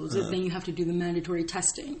don't disclose it, then you have to do the mandatory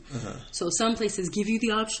testing. So some places give you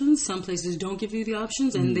the options, some places don't give you the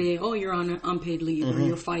options, and you're on unpaid leave, or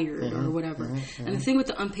you're fired, or whatever. And the thing with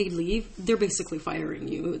the unpaid leave, they're basically firing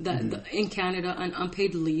you. In Canada, an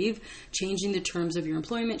unpaid leave, changing the terms of your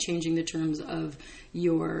employment, changing the terms of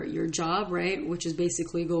your job, right, which is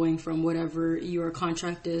basically going from whatever your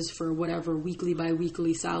contract is for whatever weekly,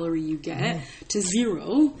 bi-weekly salary you get to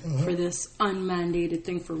zero for this unmandated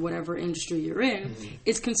thing for whatever industry you're in,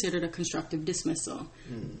 it's considered a constructive dismissal.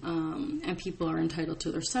 And people are entitled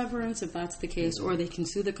to their severance if that's the case, or they can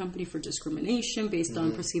sue the company for discrimination based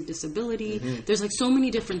on perceived disability. There's like so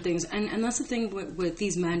many different things, and that's the thing with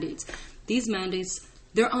these mandates. These mandates,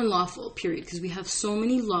 they're unlawful, period, because we have so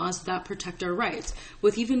many laws that protect our rights.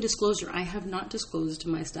 With even disclosure, I have not disclosed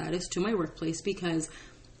my status to my workplace because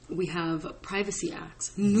we have privacy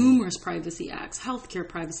acts, numerous privacy acts, healthcare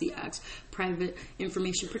privacy acts, private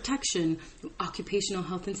information protection, occupational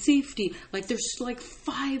health and safety. Like there's like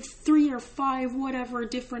 3 or 5 whatever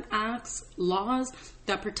different acts, laws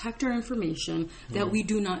that protect our information that we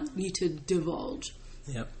do not need to divulge.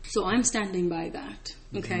 Yep. So I'm standing by that.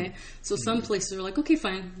 Okay. So some places are like, okay,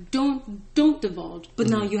 fine, don't divulge, but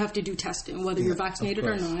now you have to do testing, whether you're vaccinated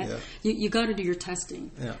or not. Yeah. You got to do your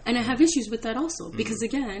testing. Yeah. And I have issues with that also because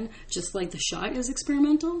again, just like the shot is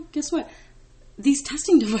experimental, guess what? These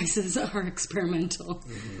testing devices are experimental.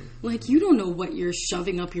 Like, you don't know what you're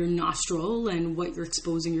shoving up your nostril and what you're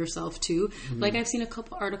exposing yourself to. Like, I've seen a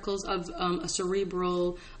couple articles of a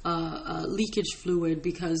cerebral leakage fluid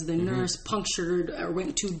because the nurse punctured or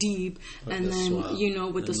went too deep. With and then,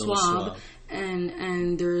 swab. With the swab.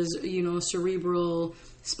 And there's, cerebral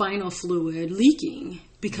spinal fluid leaking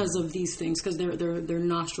because of these things, because their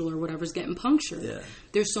nostril or whatever is getting punctured. Yeah.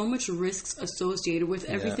 There's so much risks associated with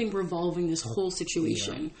everything revolving this whole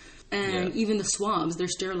situation. Yeah. And even the swabs, they're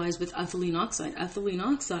sterilized with ethylene oxide. Ethylene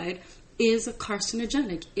oxide is a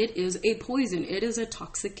carcinogenic. It is a poison. It is a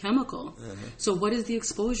toxic chemical. So what is the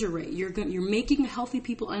exposure rate? You're making healthy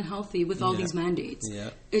people unhealthy with all these mandates.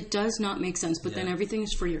 Yeah. It does not make sense. But then everything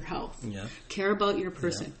is for your health. Yeah. Care about your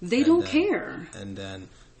person. They don't care. And then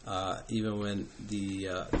even when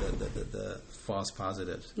the false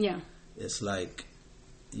positives, it's like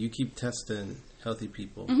you keep testing healthy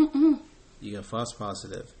people. You get false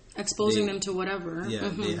positive, exposing them to whatever. Yeah,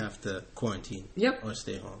 they have to quarantine or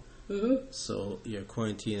stay home. So you're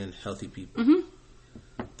quarantining healthy people.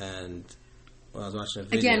 And I was watching a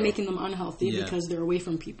video. Again, making them unhealthy because they're away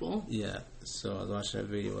from people. Yeah. So I was watching a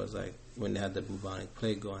video. It was like when they had the bubonic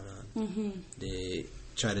plague going on, they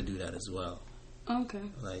try to do that as well. Okay.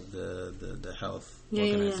 Like the health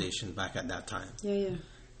organization back at that time. Yeah.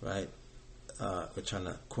 Right? We're trying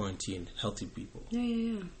to quarantine healthy people.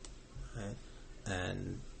 Yeah. Right?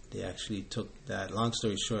 And they actually took that, long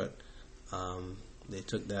story short, they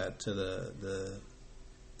took that to the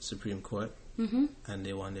Supreme Court and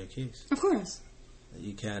they won their case. Of course.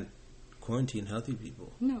 You can't quarantine healthy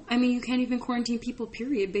people. No. I mean, you can't even quarantine people,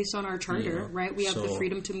 period, based on our charter, right? We have the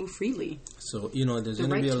freedom to move freely. So, there's going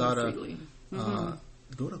to be a lot of...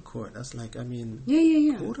 go to court. That's like,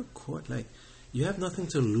 Yeah. Go to court. Like, you have nothing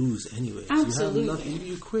to lose anyway. Absolutely. You have nothing.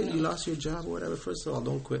 You quit. You lost your job or whatever. First of all,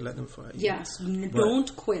 don't quit. Let them fire you. Yes.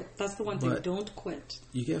 Don't quit. That's the one thing. Don't quit.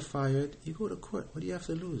 You get fired. You go to court. What do you have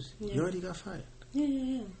to lose? Yeah. You already got fired.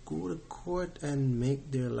 Yeah. Go to court and make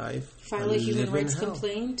their life file a human rights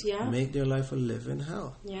complaint. Yeah. Make their life a living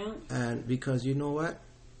hell. Yeah. And because you know what?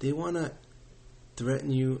 They want to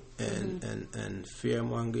threaten you and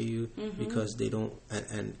fearmonger you because they don't,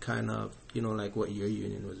 and kind of, like what your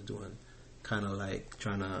union was doing, kind of like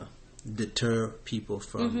trying to deter people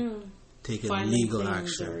from taking legal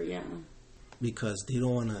action because they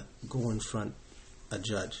don't want to go in front a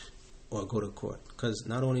judge or go to court, because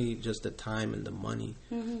not only just the time and the money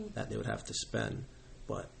that they would have to spend,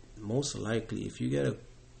 but most likely if you get a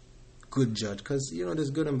good judge, because there's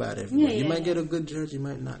good and bad everywhere. You might get a good judge, you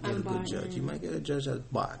might not get a good judge. You might get a judge that's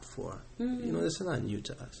bought for. This is not new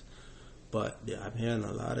to us. But I'm hearing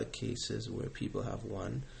a lot of cases where people have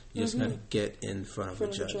won. You just got to get in front of a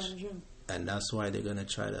judge. And that's why they're going to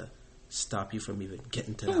try to stop you from even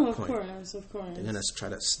getting to that point. Of course. They're gonna try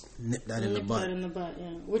to nip that in the butt. Yeah.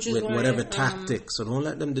 Which is with why, whatever tactics. So don't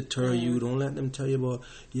let them deter you. Don't let them tell you about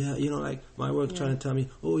like my work trying to tell me,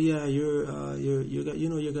 oh yeah, you're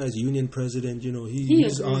your guy's union president.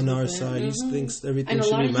 He's on our side. He thinks everything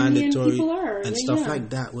should be mandatory and stuff like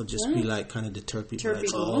that. Will just be like kind of deter people.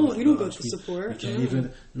 We don't go to support. We can't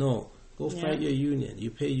even Go fight your union.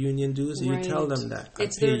 You pay union dues, and you tell them that.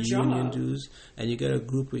 It's I pay their union job. dues, and you get a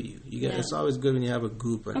group with you. It's always good when you have a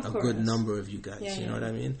group, a good number of you guys. You know what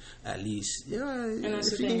I mean? At least,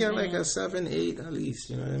 if you can get like a 7, 8, at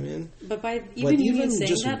least, you know what I mean? But even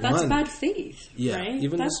saying that, that's bad faith. Yeah, right?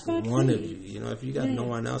 even that's just one of you. If you got no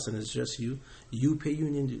one else and it's just you pay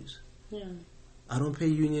union dues. Yeah. I don't pay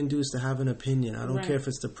union dues to have an opinion. I don't care if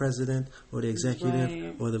it's the president or the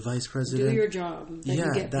executive or the vice president. Do your job.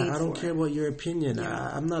 I don't care about your opinion.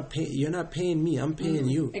 Yeah. I'm not paying. You're not paying me. I'm paying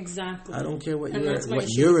you. Exactly. I don't care what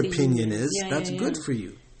your opinion is. That's good for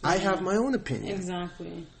you. I have my own opinion.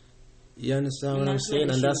 Exactly. You understand what I'm saying?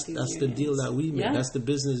 And that's the deal that we made. Yeah. That's the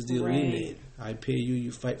business deal we made. I pay you,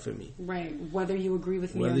 you fight for me. Right. Whether you agree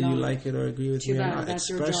with me or not. Whether you like it or agree with me or not.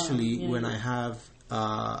 Especially when I have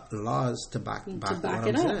laws to back what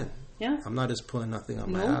I'm saying. Yeah. I'm not just pulling nothing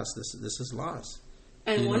on my ass. This is laws.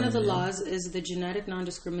 And one of the laws is the Genetic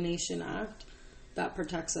Non-Discrimination Act that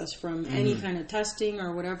protects us from any kind of testing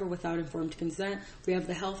or whatever without informed consent. We have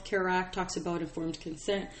the Health Care Act, talks about informed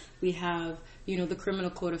consent. We have, the Criminal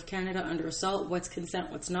Code of Canada under assault. What's consent?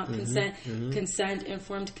 What's not consent? Consent,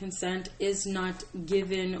 informed consent is not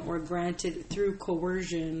given or granted through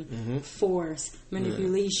coercion, force,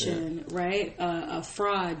 manipulation, right?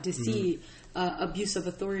 Fraud, deceit. Abuse of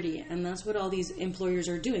authority, and that's what all these employers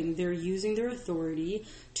are doing. They're using their authority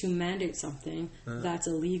to mandate something that's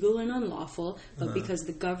illegal and unlawful, but because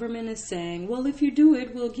the government is saying, well, if you do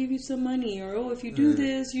it, we'll give you some money, or if you do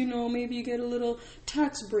this, maybe you get a little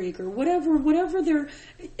tax break, or whatever they're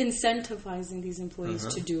incentivizing these employees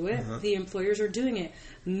to do it, the employers are doing it.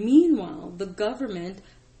 Meanwhile, the government,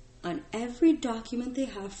 on every document they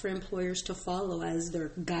have for employers to follow as their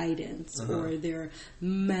guidance or their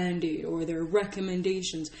mandate or their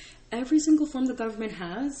recommendations, every single form the government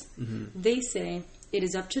has, they say it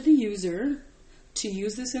is up to the user to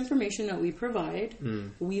use this information that we provide.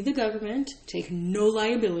 We, the government, take no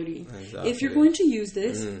liability. Exactly. If you're going to use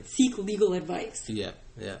this, seek legal advice. Yeah.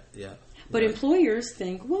 But employers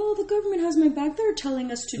think, well, the government has my back. They're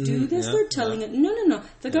telling us to do this. They're telling it. No.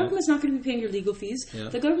 The government's not going to be paying your legal fees. Yeah.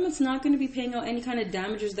 The government's not going to be paying out any kind of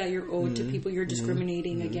damages that you're owed to people you're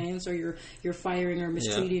discriminating against, or you're firing or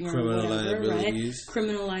mistreating or whatever, right?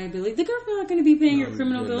 Criminal liability. The government's not going to be paying your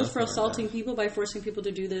criminal bills for assaulting people by forcing people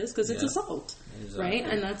to do this, because it's assault, right?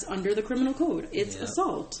 And that's under the criminal code. It's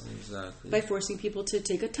assault. Exactly. By forcing people to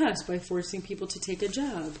take a test, by forcing people to take a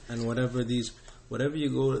job. And whatever you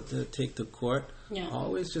go to take to court,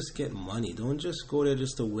 always just get money. Don't just go there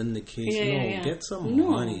just to win the case. Get some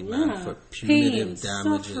money, man, for punitive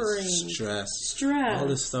damages, suffering, stress, all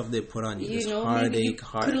the stuff they put on you. Heartache,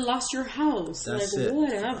 could have lost your house. That's like, it.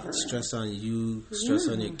 Whatever. Stress on you, stress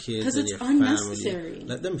on your kids and your unnecessary. family.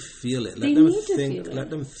 Let them feel it. Let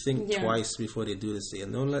them think twice before they do this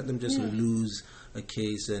thing. Don't let them just lose a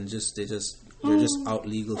case and they're just out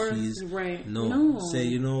legal fees. Right. No. Say,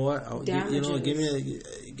 you know what? Give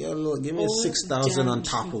me 6,000 on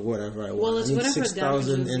top of whatever I want. Well, it's I need whatever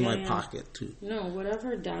 6,000 in my pocket too. No,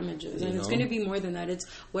 whatever damages, and it's going to be more than that. It's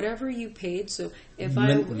whatever you paid. So if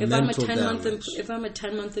I'm a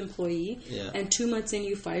 10-month employee and 2 months in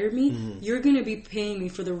you fired me, you're going to be paying me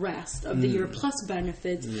for the rest of the year, plus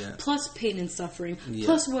benefits, plus pain and suffering,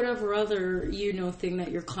 plus whatever other thing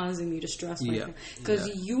that you're causing me to stress because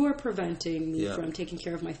you are preventing me from taking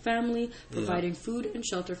care of my family, providing food and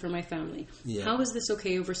shelter for my family. How is this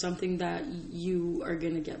okay over something that you are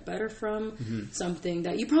going to get better from, something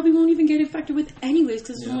that you probably won't even get infected with anyways,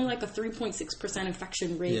 because it's only like a 3.6%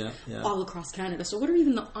 infection rate all across Canada. So what are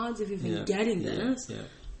even the odds of even getting this?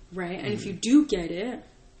 Right? And if you do get it,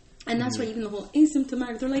 and that's why even the whole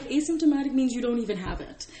asymptomatic, they're like, asymptomatic means you don't even have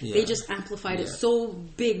it. They just amplified it so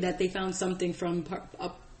big that they found something from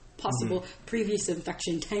a possible previous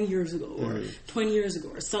infection 10 years ago or 20 years ago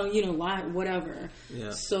or so, whatever.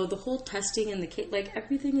 So the whole testing and the case, like,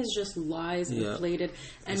 everything is just lies and inflated.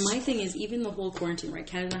 And my thing is, even the whole quarantine, right?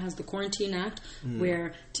 Canada has the Quarantine Act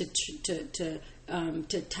where to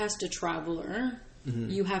test a traveler,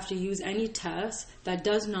 you have to use any test that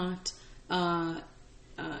does not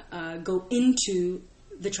go into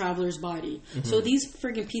the traveler's body. So these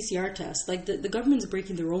friggin' PCR tests, like the government's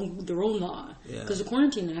breaking their own law, because the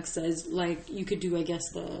Quarantine Act says, like, you could do, I guess,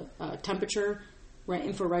 the temperature right,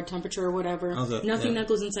 infrared temperature or whatever. Nothing that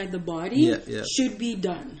goes inside the body should be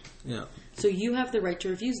done. Yeah. So you have the right to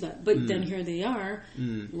refuse that. But then here they are,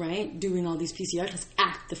 right, doing all these PCR tests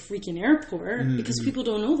at the freaking airport because people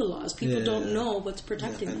don't know the laws. People don't know what's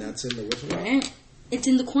protecting them. And that's in the which law? Right? It's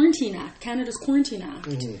in the Quarantine Act, Canada's Quarantine Act,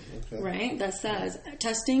 right? That says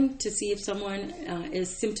testing to see if someone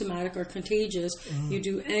is symptomatic or contagious. You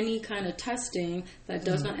do any kind of testing that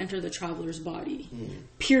does not enter the traveler's body,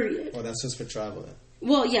 period. Well, that's just for traveling.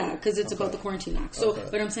 Well, yeah, because it's about the Quarantine Act. So,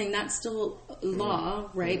 but I'm saying that's still law,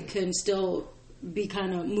 right? Can still be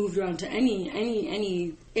kind of moved around to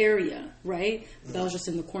any area, right? That was just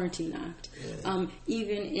in the Quarantine Act.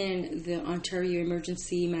 Even in the Ontario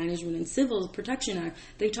Emergency Management and Civil Protection Act,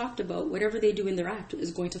 they talked about whatever they do in their act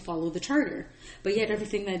is going to follow the charter. But yet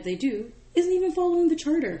everything that they do isn't even following the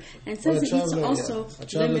charter. And says it needs to also a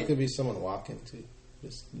traveler could be someone walking too.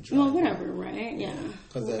 Well, whatever, right? Yeah.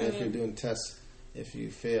 Because then if you're doing tests, if you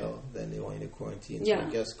fail, then they want you to quarantine. So I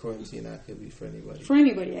guess Quarantine Act could be for anybody. For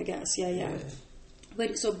anybody, I guess. Yeah.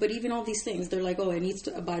 But even all these things, they're like, oh, it needs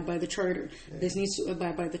to abide by the charter. This needs to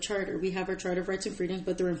abide by the charter. We have our Charter of Rights and Freedoms,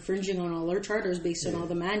 but they're infringing on all our charters based on all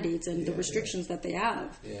the mandates and the restrictions that they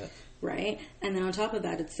have. Right? And then on top of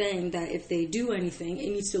that, it's saying that if they do anything, it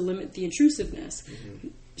needs to limit the intrusiveness.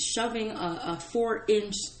 Shoving a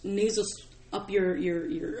 4-inch nasal up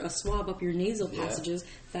a swab up your nasal passages,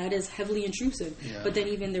 that is heavily intrusive. But then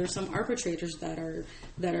even there are some arbitrators that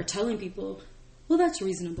are telling people, well, that's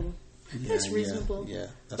reasonable. That's reasonable.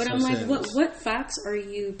 But I'm like, what facts are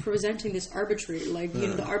you presenting this arbitrator? Like, you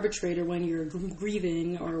know, the arbitrator when you're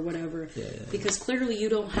grieving or whatever. Because clearly you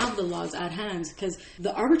don't have the laws at hand. Because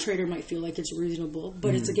the arbitrator might feel like it's reasonable,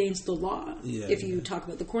 but it's against the law. If you talk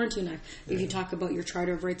about the Quarantine Act, if you talk about your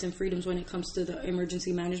Charter of Rights and Freedoms when it comes to the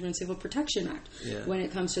Emergency Management and Civil Protection Act, when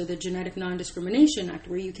it comes to the Genetic Non-Discrimination Act,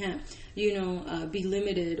 where you can't, be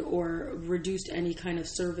limited or reduced any kind of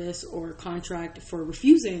service or contract for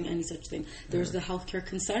refusing any such thing. There's the Healthcare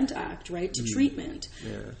Consent Act, right, to treatment.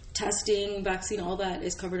 Testing, vaccine, all that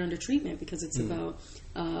is covered under treatment because it's about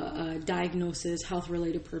diagnosis,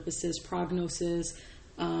 health-related purposes, prognosis,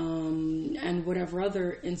 and whatever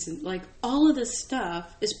other instance. Like, all of this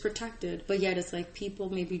stuff is protected, but yet it's like people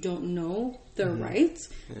maybe don't know their rights,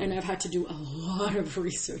 and I've had to do a lot of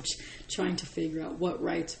research trying to figure out what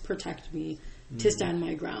rights protect me to stand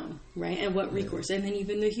my ground, right? And what recourse. And then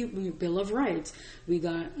even the Bill of Rights, we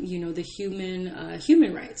got, the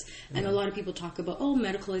human rights. And a lot of people talk about,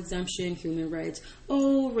 medical exemption, human rights,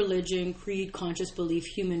 religion, creed, conscious belief,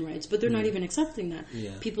 human rights. But they're not even accepting that.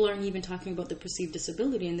 People aren't even talking about the perceived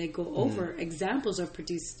disability, and they go over examples of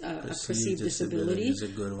perceived disability is a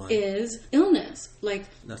good one. Is illness. Like,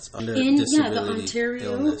 that's under the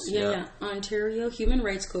Ontario, Ontario Human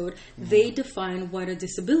Rights Code, they define what a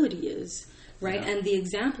disability is. Right? And the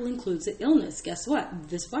example includes an illness. Guess what?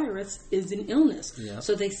 This virus is an illness.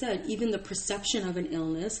 So they said even the perception of an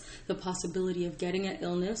illness, the possibility of getting an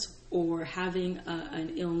illness or having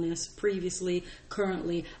an illness previously,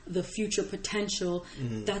 currently, the future potential,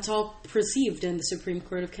 that's all perceived. And the Supreme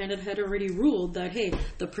Court of Canada had already ruled that, hey,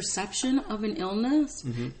 the perception of an illness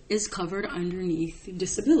is covered underneath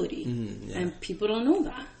disability. And people don't know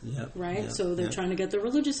that. Right? So they're trying to get the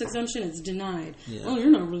religious exemption. It's denied. Oh,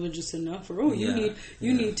 you're not religious enough. Or, you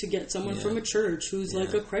need to get someone from a church who's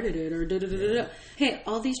like accredited or da-da-da-da-da. Hey,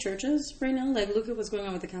 all these churches right now, like, look at what's going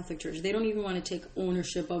on with the Catholic Church. They don't even want to take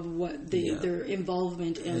ownership of what their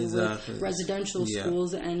involvement in with residential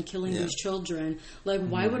schools and killing these children. Like,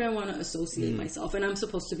 why would I want to associate myself? And I'm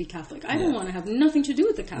supposed to be Catholic. I don't want to have nothing to do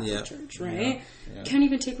with the Catholic Church, right? Can't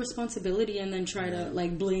even take responsibility and then try to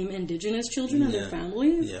like blame Indigenous children and their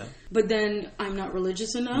families. But then I'm not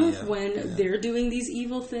religious enough when they're doing these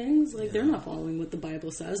evil things. Like, they're not following what the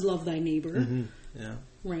Bible says. Love thy neighbor.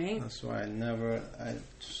 Right? That's why I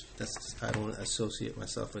don't associate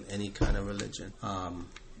myself with any kind of religion.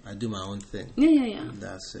 I do my own thing.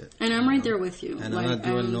 That's it. And I'm right there with you. And I'm not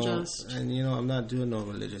doing I'm not doing no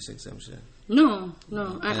religious exemption. No.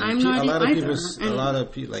 I'm not either. A lot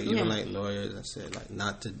of people, like even like lawyers, and say like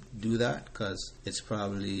not to do that because it's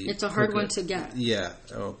probably a hard one to get.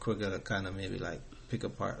 Or quicker to kind of maybe like pick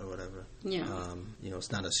apart or whatever.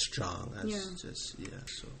 It's not as strong as just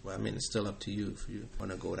So, well, I mean, it's still up to you if you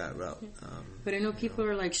want to go that route. But I know people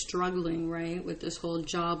are like struggling, right, with this whole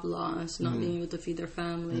job loss, not being able to feed their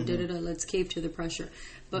family. Let's cave to the pressure.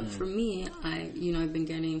 But for me, I've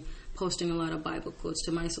been posting a lot of Bible quotes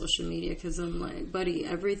to my social media because I'm like, buddy,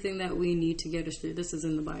 everything that we need to get us through this is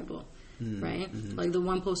in the Bible. Right? Like the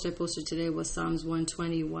one post I posted today was Psalms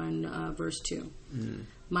 121, verse 2.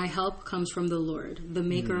 My help comes from the Lord, the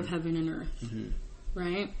maker of heaven and earth.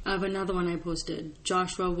 right? I have another one I posted,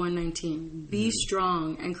 Joshua 1:19. Be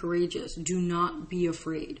strong and courageous. Do not be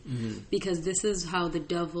afraid. Because this is how the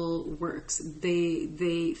devil works.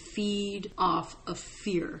 They feed off of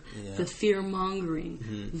fear. The fear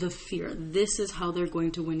mongering. The fear. This is how they're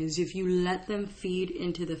going to win, is if you let them feed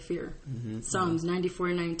into the fear. Psalms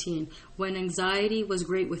 94:19. When anxiety was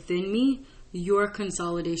great within me, your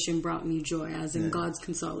consolidation brought me joy, as in God's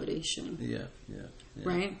consolidation. Yeah.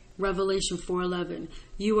 Right? Revelation 4:11.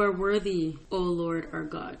 You are worthy, O Lord our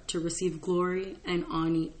God, to receive glory and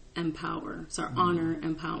honor and power. Honor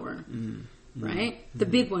and power. Right? The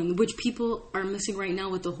big one, which people are missing right now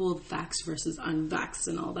with the whole vax versus unvax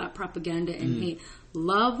and all that propaganda and hate.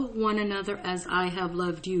 Love one another as I have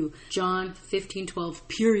loved you. John 15:12,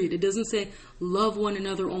 period. It doesn't say love one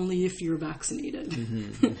another only if you're vaccinated.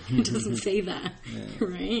 It doesn't say that.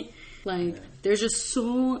 Right? Like, there's just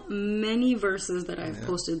so many verses that I've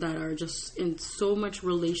posted that are just in so much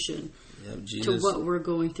relation to what we're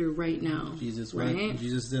going through right now. Jesus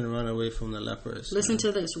didn't run away from the lepers. Listen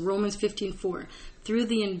to this, Romans 15:4. Through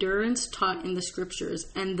the endurance taught in the scriptures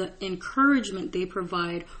and the encouragement they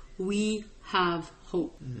provide, we have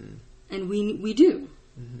hope. And we do.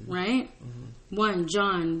 Right? 1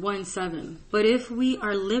 John 1:7. But if we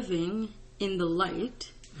are living in the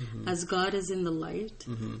light, as God is in the light,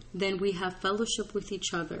 then we have fellowship with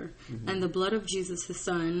each other. And the blood of Jesus, his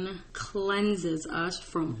son, cleanses us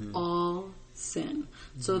from all sin.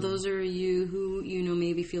 So those are you who,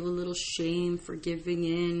 maybe feel a little shame for giving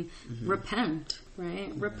in. Repent,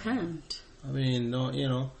 right? Repent. I mean, no,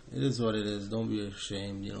 it is what it is. Don't be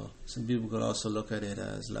ashamed, Some people could also look at it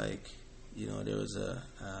as like, there was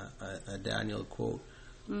a Daniel quote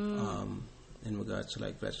in regards to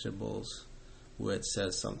like vegetables, where it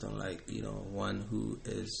says something like, one who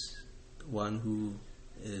is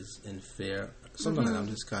in fear, something like that. I'm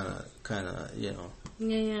just kind of,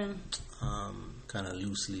 kind of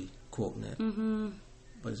loosely quoting it.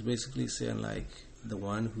 But it's basically saying like the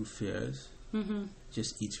one who fears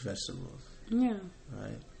just eats vegetables. Yeah.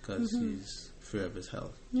 Right? Because he's fear of his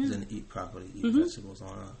health. He doesn't eat properly, eat vegetables. I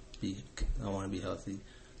want to be healthy.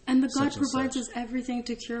 And the God provides us everything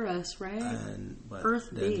to cure us, right? But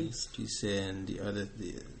earth-based. He's saying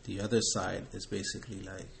the other side is basically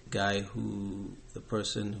like the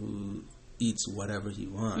person who eats whatever he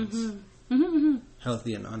wants,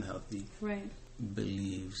 healthy and unhealthy, right?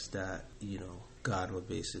 Believes that God will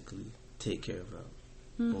basically take care of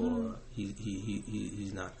him, or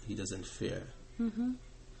he doesn't fear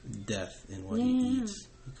death in what he eats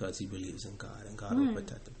because he believes in God and God will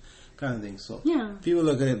protect him. Kind of thing. So people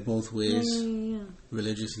look at it both ways.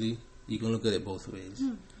 Religiously, you can look at it both ways.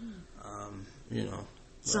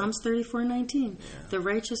 Psalms 34:19. The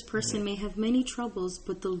righteous person may have many troubles,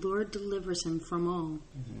 but the Lord delivers him from all.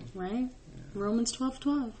 Right? Romans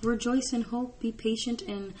 12:12. Rejoice in hope, be patient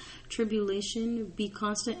in tribulation, be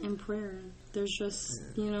constant in prayer. There's just,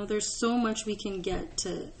 there's so much we can get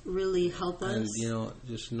to really help us. And,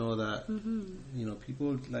 just know that,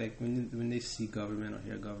 people, like, when they see government or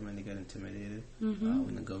hear government, they get intimidated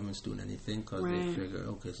when the government's doing anything because they figure,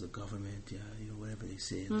 okay, it's the government, whatever they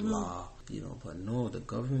say is law, but no, the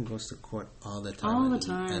government goes to court all the time.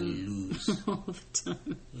 And lose. All the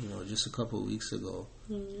time. Just a couple of weeks ago,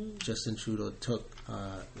 Justin Trudeau took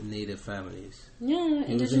Native families. Yeah,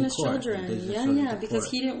 indigenous children. Because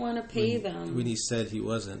he didn't want to pay them. When he said he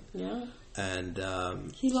wasn't. Yeah. And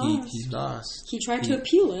he lost. He tried to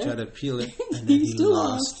appeal it. And then he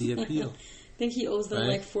lost the appeal. I think he owes them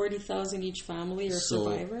like $40,000 each family or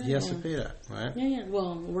survivor. He has to pay that, right? Yeah.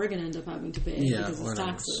 Well, we're going to end up having to pay because it's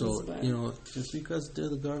taxes. So, just because they're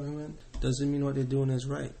the government doesn't mean what they're doing is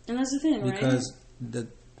right. And that's the thing, because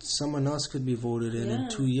someone else could be voted in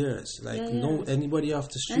 2 years. Like, no, anybody off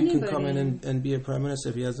the street can come in and be a prime minister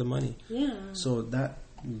if he has the money. Yeah. So that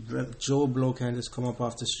Joe Blow can't just come up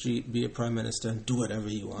off the street, be a prime minister, and do whatever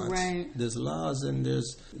he wants. Right. There's laws and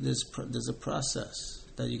there's a process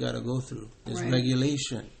that you got to go through. There's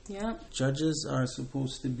regulation. Yeah. Judges are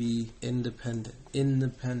supposed to be independent,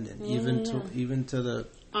 even to the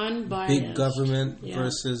unbiased big government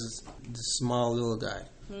versus the small little guy.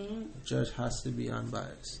 The judge has to be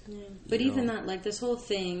unbiased. Yeah. But even that, like this whole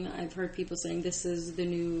thing, I've heard people saying this is the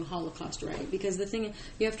new Holocaust, right? Because the thing,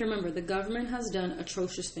 you have to remember, the government has done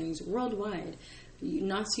atrocious things worldwide.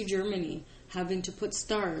 Nazi Germany having to put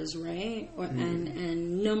stars, right?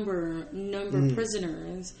 And number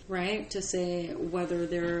prisoners, right? To say whether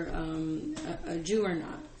they're a Jew or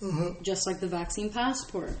not. Just like the vaccine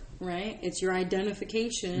passport, right? It's your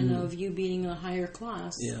identification of you being a higher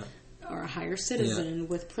class. Yeah. are a higher citizen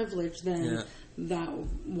with privilege than that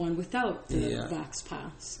one without the Vax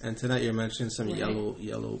Pass. And tonight you're mentioning some yellow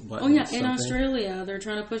button. Oh yeah, in Australia they're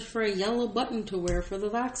trying to push for a yellow button to wear for the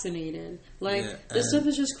vaccinated. This stuff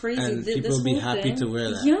is just crazy. And people will be happy to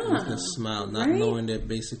wear that with a smile, not knowing they're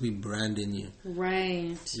basically branding you.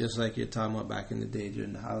 Right. Just like you're talking about back in the day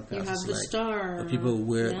during the Holocaust. You have the star. People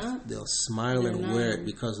wear it, they'll smile and wear it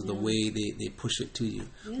because of the way they push it to you.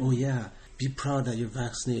 Yeah. Oh yeah. Be proud that you're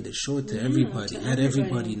vaccinated. Show it to everybody. Let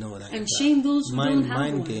everybody know that. And shame those who don't have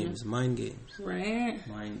mind one. games. Mind games. Right.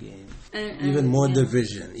 Mind games. And even more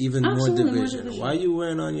division. Even more division. More Why are you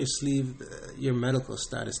wearing on your sleeve your medical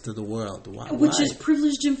status to the world? Which is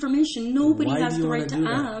privileged information. Nobody has the right to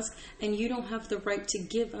ask, and you don't have the right to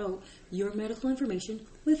give out your medical information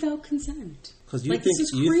without consent. Because you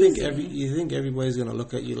think everybody's gonna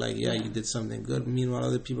look at you like, you did something good. Meanwhile,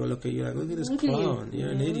 other people look at you like, look at this clown.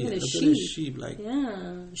 You're an idiot. Look at this sheep. Like,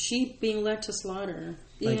 sheep being led to slaughter.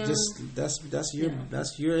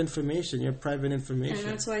 That's your information, your private information. And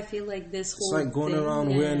that's why I feel like this whole it's like going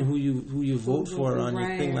around wearing who you vote for on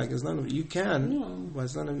your thing. Like, it's none of you can, but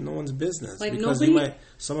it's none of no one's business because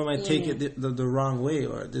someone might take it the wrong way,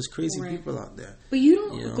 or there's crazy people out there. But you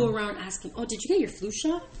don't go around asking, oh, did you get your flu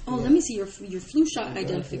shot? Oh, let me see your flu shot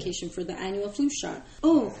identification for the annual flu shot.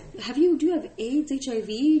 Oh, do you have AIDS, HIV?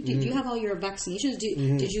 Do you have all your vaccinations?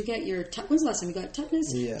 Did you get your when's the last time you got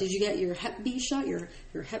tetanus? Yeah. Did you get your Hep B shot? Your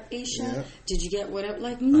Hep A shot? Yeah. Did you get whatever?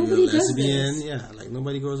 Like, nobody does this. Yeah, like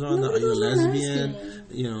nobody goes around. Are you a lesbian?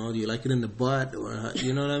 Do you like it in the butt, or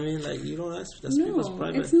you know what I mean? Like, you don't ask. That's people's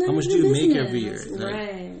private. How much do you make every year?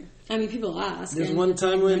 Right. I mean, people ask. There's one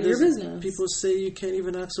time when people say you can't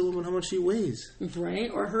even ask a woman how much she weighs. Right,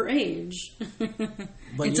 or her age.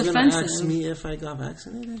 But it's you're going to ask me if I got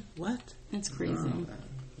vaccinated? What? That's crazy. No,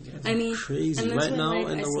 I mean, crazy. And right now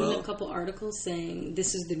in the world, I've seen a couple articles saying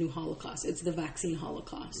this is the new Holocaust. It's the vaccine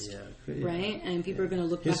Holocaust. Yeah, crazy. Right? And people are going to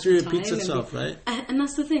look history back in time. History repeats itself, right? And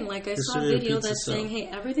that's the thing. Like, I saw a video that's saying, hey,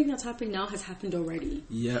 everything that's happening now has happened already.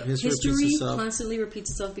 Yeah, history constantly repeats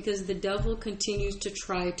itself because the devil continues to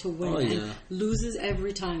try to win and loses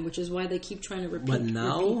every time, which is why they keep trying to repeat. But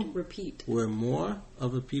now, repeat. We're more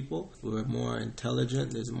of a people. We're more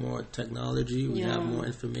intelligent. There's more technology. We have more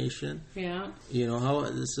information. Yeah.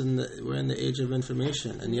 We're in the age of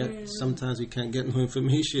information, and yet sometimes we can't get no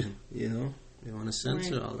information. They want to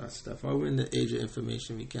censor all that stuff. Or we're in the age of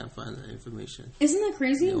information, we can't find that information. Isn't that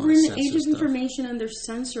crazy? We're in the age of information, and they're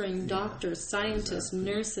censoring doctors, scientists,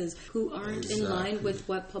 nurses who aren't in line with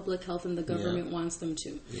what public health and the government wants them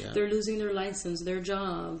to. Yeah. They're losing their license, their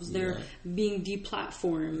jobs. They're being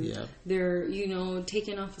deplatformed. Yeah. They're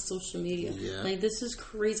taken off of social media. Yeah. Like, this is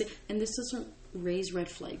crazy, and this doesn't raise red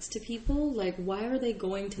flags to people. Like, why are they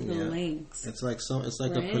going to the lengths? It's like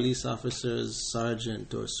a police officer's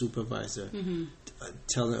sergeant or supervisor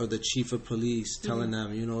telling, or the chief of police telling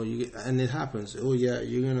them, and it happens. Oh yeah,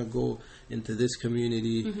 you're gonna go into this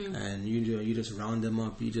community and you just round them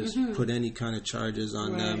up. You just put any kind of charges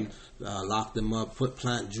on them, lock them up,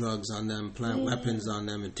 plant drugs on them, plant weapons on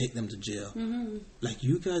them, and take them to jail. Like,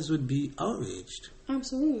 you guys would be outraged.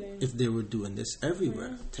 Absolutely. If they were doing this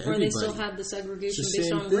everywhere to or everybody. They still have the segregation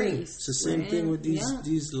based on race. It's the same thing with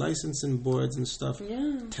these licensing boards and stuff.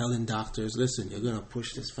 Yeah. Telling doctors, listen, you're going to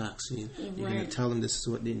push this vaccine. You're going to tell them this is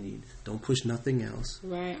what they need. Don't push nothing else.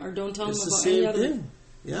 Right. Or don't tell them about any other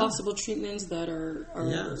possible treatments that are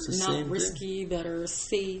not risky, that are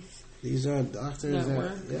safe. These are doctors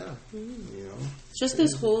that Just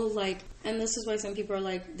this whole, and this is why some people are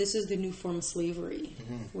like, this is the new form of slavery,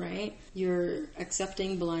 right? You're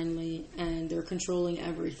accepting blindly, and they're controlling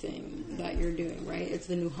everything that you're doing, right? It's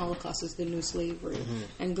the new Holocaust, it's the new slavery.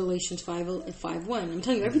 And Galatians 5:1. I'm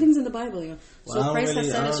telling you, everything's in the Bible. So Christ has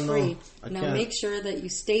set us free. Now make sure that you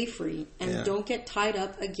stay free, and don't get tied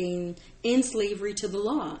up again in slavery to the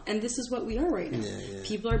law. And this is what we are right now.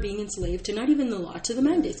 People are being enslaved to not even the law, to the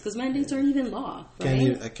mandates, because mandates aren't even law,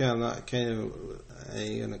 right? I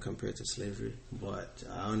ain't gonna compare it to slavery, but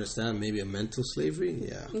I understand maybe a mental slavery.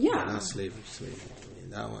 But not slavery. I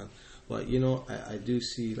mean, that one. But I do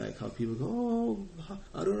see how people go, oh,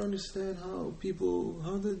 I don't understand how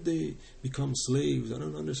did they become slaves? I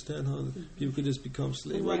don't understand how people could just become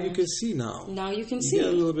slaves. Right. Well, you can see now. Now you can see. You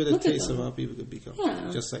get a little bit of taste of how people could become.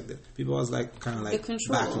 Just like that. People always kind of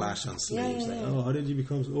backlash on slaves. Oh, how did you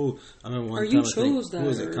become? Oh, I remember one time. You chose that. Who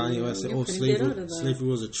was it? Kanye West said, slavery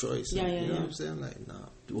was a choice. You know what I'm saying? Like, no.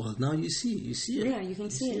 Well, now you see it. Yeah, you can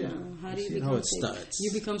see it now. How do you become how it starts?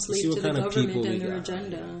 You become slave to the government and their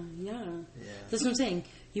agenda. Yeah. That's what I'm saying.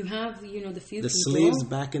 You have, you know, the few the people. slaves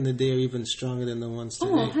back in the day are even stronger than the ones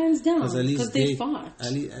today. Oh, hands down. Because they fought.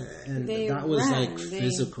 And they that was ran. like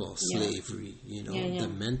physical slavery, you know. The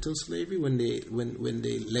mental slavery, when they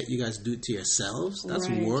let you guys do it to yourselves, that's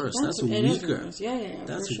worse. That's weaker.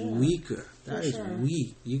 That's weaker. That is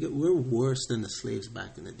weak. We're worse than the slaves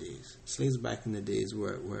back in the days. Slaves back in the days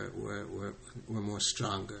were more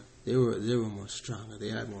stronger. They were more stronger. They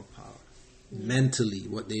had more power. Mentally,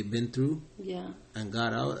 what they've been through, and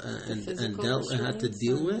got out and dealt and had to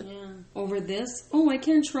deal with. Over this, I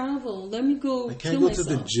can't travel. Let me go. I can't go to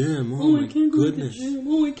the gym. Oh my goodness.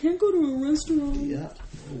 I can't go to a restaurant. Yeah,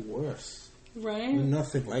 worse. Right? We're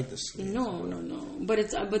nothing like the slaves. No.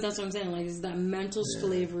 But that's what I'm saying. Like, it's that mental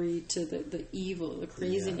slavery to the evil, the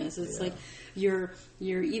craziness. It's like you're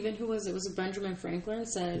even, who was it? Was it Benjamin Franklin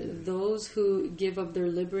said, those who give up their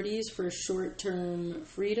liberties for short-term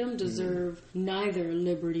freedom deserve neither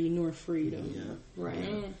liberty nor freedom. Yeah.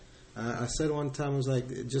 Right? Yeah. I said one time, I was like,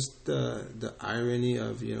 just the irony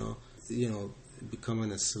of you know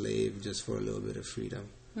becoming a slave just for a little bit of freedom.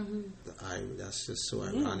 That's just so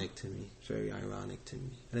ironic to me. Very ironic to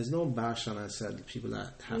me. And there's no bash on, I said, people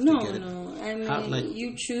that have to get it. No. I mean,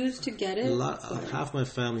 you choose to get it. Half my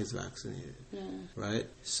family is vaccinated. Yeah. Right?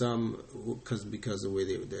 Some because of the way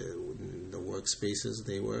the workspaces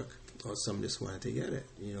they work, or some just wanted to get it.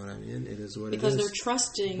 You know what I mean? It is what it is. Because they're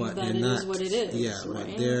trusting that it is what it is. Yeah, right?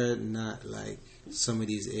 But they're not like some of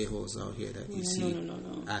these a-holes out here that you see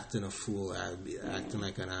acting a fool, acting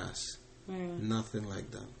like an ass. Nothing like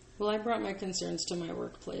that. Well, I brought my concerns to my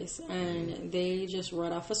workplace, and they just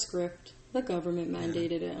read off a script. The government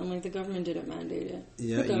mandated it. I'm like, the government didn't mandate it.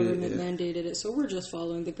 The government mandated it, so we're just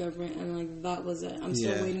following the government, and like that was it. I'm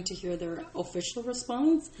still waiting to hear their official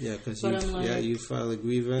response. Yeah, because you filed a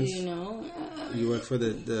grievance. You know, you work for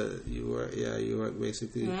you work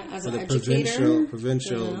basically as for an the educator,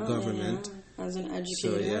 provincial government. As an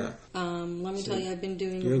educator, let me tell you, I've been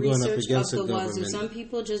doing research up the wazoo. Some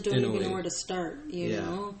people just don't even know where to start, you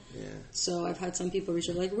know? Yeah. So I've had some people reach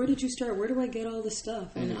out, like, where did you start? Where do I get all this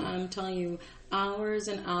stuff? And I'm telling you, hours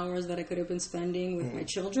and hours that I could have been spending with my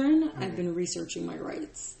children, I've been researching my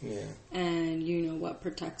rights. Yeah. And, you know, what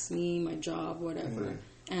protects me, my job, whatever.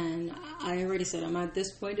 And I already said, I'm at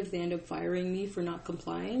this point, if they end up firing me for not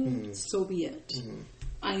complying, so be it.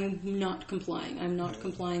 I am not complying. I'm not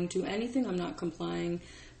complying to anything. I'm not complying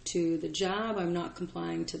to the jab. I'm not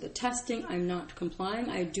complying to the testing. I'm not complying.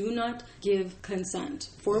 I do not give consent.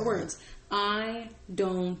 4 words. I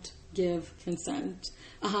don't give consent.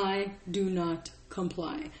 I do not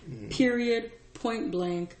comply. Period. Point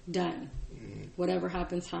blank. Done. Whatever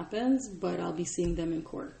happens, happens, but I'll be seeing them in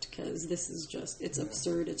court because this is just, it's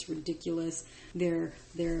absurd, it's ridiculous. They're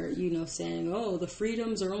saying, oh, the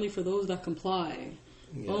freedoms are only for those that comply.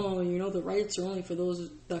 Yeah. Oh, the rights are only for those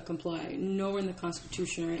that comply. Nowhere in the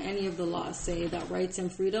Constitution or in any of the laws say that rights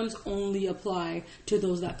and freedoms only apply to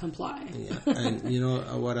those that comply. Yeah, and you know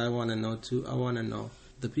what I want to know too? I want to know,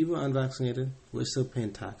 the people unvaccinated, we're still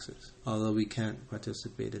paying taxes. Although we can't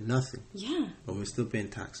participate in nothing. Yeah. But we're still paying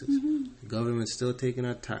taxes. The government's still taking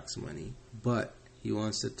our tax money. But he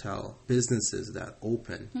wants to tell businesses that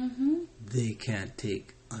open, they can't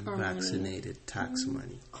take unvaccinated tax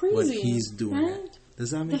money. Crazy. What he's doing. Right?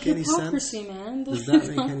 Does that make any sense? Man. Does that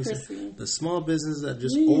make any sense? The small businesses that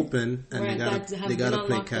just open and they gotta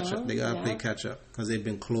play catch up. They gotta play catch up because they've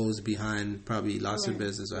been closed behind probably lots of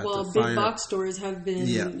businesses. Big box stores have been,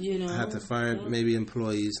 have to fire maybe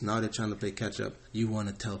employees. Now they're trying to play catch up. You want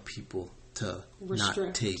to tell people to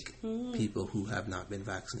not take people who have not been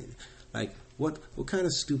vaccinated. Like, what kind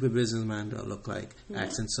of stupid businessman do I look like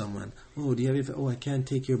asking someone, oh, do you have I can't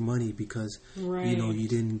take your money because you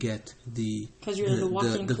didn't get the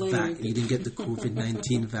you didn't get the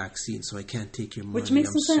COVID-19 vaccine, so I can't take your money. Which makes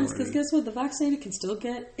no sense because guess what? The vaccinated can still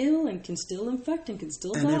get ill and can still infect and can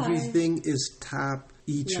still die. And everything is tap,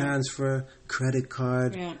 e-transfer, credit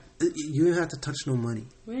card. Yeah. You don't have to touch no money.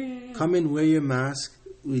 Yeah. Come in, wear your mask.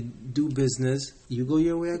 We do business. You go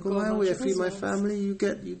your way, I go my way. I feed my family. You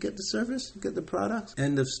get the service. You get the products.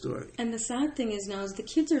 End of story. And the sad thing is now is the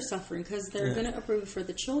kids are suffering because they're going to approve it for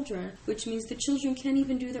the children, which means the children can't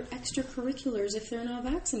even do their extracurriculars if they're not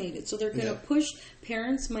vaccinated. So they're going to push.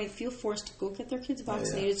 Parents might feel forced to go get their kids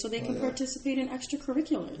vaccinated so they can participate in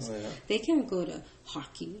extracurriculars. They can't go to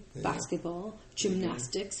hockey, basketball,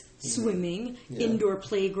 gymnastics, swimming, indoor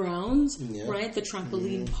playgrounds, right? The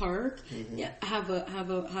trampoline park.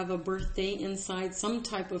 Have a birthday inside provide some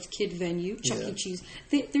type of kid venue, Chuck E. Cheese.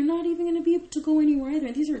 They're not even going to be able to go anywhere either.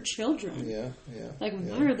 And these are children. Like,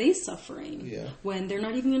 why are they suffering? When they're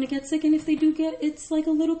not even going to get sick, and if they do get, it's like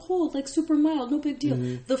a little cold, like super mild, no big deal.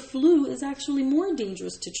 The flu is actually more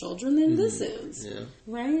dangerous to children than this is.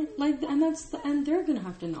 Right? Like, and they're going to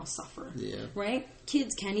have to now suffer. Right?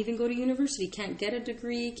 Kids can't even go to university, can't get a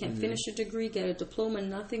degree, can't finish a degree, get a diploma,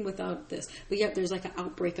 nothing without this. But yet there's like an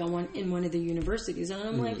outbreak in one of the universities. And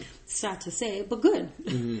I'm like, sad to say, but good.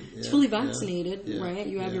 It's fully vaccinated, right?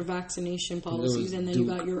 You have your vaccination policies, and then you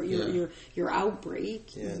got your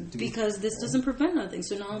outbreak. Because this doesn't prevent nothing.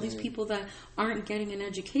 So now all these people that aren't getting an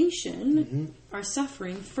education are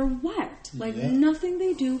suffering for what? Like, nothing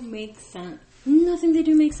they do makes sense. Nothing they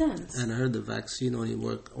do makes sense. And I heard the vaccine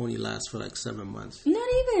only lasts for like 7 months. Not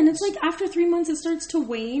even. It's like after 3 months it starts to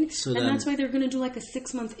wane, so and that's why they're going to do like a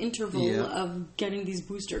 6 month interval of getting these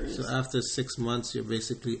boosters. So after 6 months, you're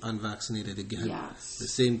basically unvaccinated again. Yes. The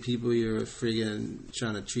same people you're friggin'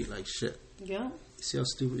 trying to treat like shit. Yeah. See how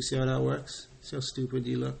stupid? You see how that works? See how stupid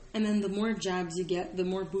you look? And then the more jabs you get, the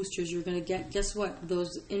more boosters you're going to get. Guess what?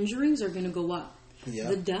 Those injuries are going to go up.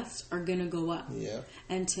 The deaths are going to go up.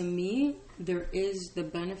 And to me, the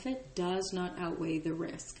benefit does not outweigh the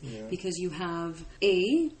risk. Because you have,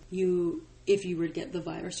 if you were to get the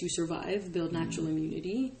virus, you survive, build natural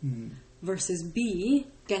immunity, versus B,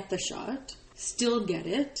 get the shot, still get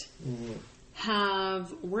it,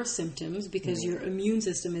 have worse symptoms because your immune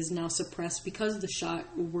system is now suppressed because the shot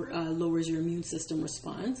lowers your immune system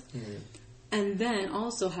response, and then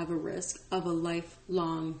also have a risk of a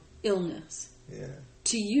lifelong illness.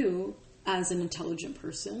 To you, as an intelligent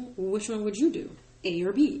person, which one would you do? A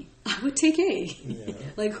or B? I would take A.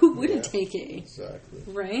 Like, who wouldn't take A? Exactly.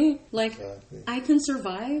 Right? Like, I can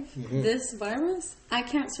survive this virus. I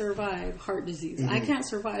can't survive heart disease. I can't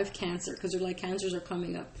survive cancer because they're like, cancers are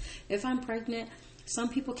coming up. If I'm pregnant, some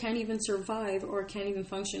people can't even survive or can't even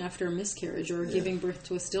function after a miscarriage or giving birth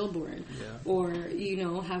to a stillborn. Or,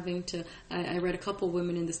 having to... I read a couple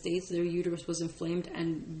women in the States, their uterus was inflamed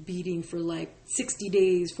and beating for like 60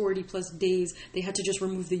 days, 40 plus days. They had to just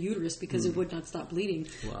remove the uterus because it would not stop bleeding.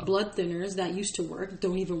 Blood thinners that used to work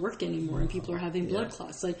don't even work anymore, and people are having blood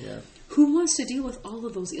clots. Like, who wants to deal with all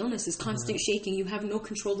of those illnesses? Constant shaking. You have no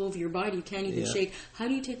control over your body. You can't even shake. How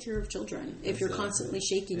do you take care of children if you're constantly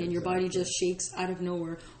shaking and your body just shakes out of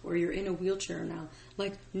nowhere, or you're in a wheelchair now?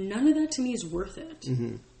 Like, none of that to me is worth it.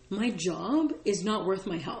 My job is not worth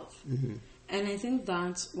my health. And I think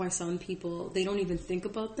that's why some people, they don't even think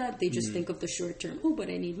about that. They just think of the short term. Oh, but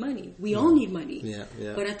I need money. We all need money.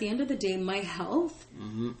 But at the end of the day, my health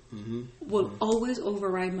will always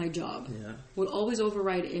override my job. Will always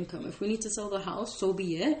override income. If we need to sell the house, so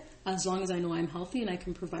be it. As long as I know I'm healthy and I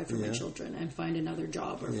can provide for my children and find another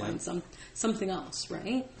job or find something else,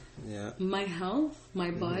 right? My health,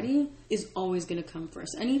 my body is always going to come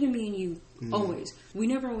first. And even me and you, always. We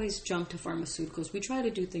never always jump to pharmaceuticals. We try to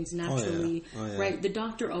do things naturally, right? The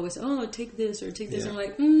doctor always, take this or take this. And I'm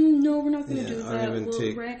like, no, we're not going to do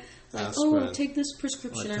that. Right? Like, take this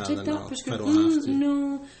prescription or take that prescription.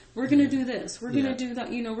 No, we're going to do this. We're going to do that.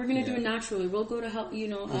 We're going to do it naturally. We'll go to a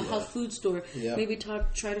health food store. Maybe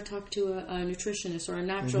try to talk to a nutritionist or a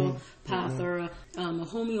naturopath or a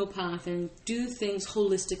homeopath and do things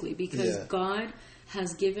holistically, because God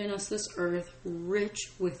has given us this earth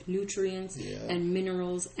rich with nutrients and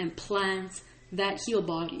minerals and plants that heal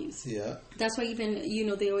bodies. That's why even,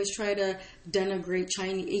 they always try to denigrate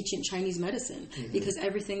ancient Chinese medicine, because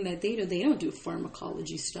everything that they do, they don't do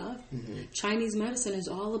pharmacology stuff. Chinese medicine is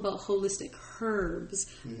all about holistic herbs,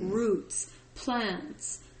 roots,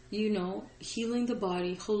 plants, healing the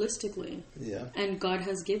body holistically. And God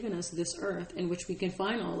has given us this earth in which we can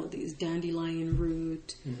find all of these. Dandelion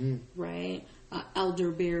root, right?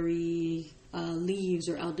 Elderberry leaves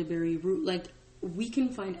or elderberry root. Like, we can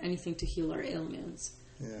find anything to heal our ailments.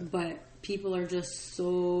 But people are just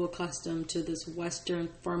so accustomed to this Western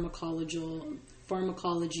pharmacology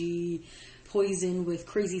poison with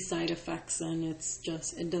crazy side effects, and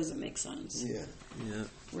it doesn't make sense.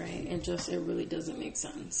 Right? It really doesn't make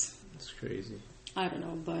sense. It's crazy. I don't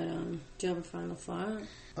know, but do you have a final thought?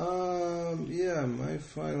 My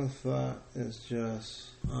final thought is just,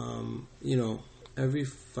 every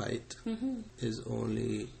fight is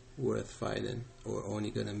only worth fighting, or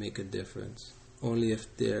only gonna make a difference only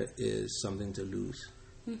if there is something to lose.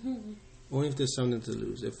 Only if there's something to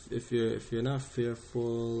lose. If you're not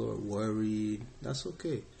fearful or worried, that's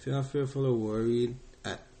okay. If you're not fearful or worried,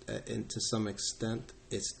 and to some extent,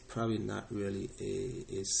 it's probably not really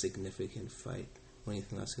a significant fight or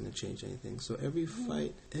anything that's going to change anything. So every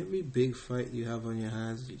fight, every big fight you have on your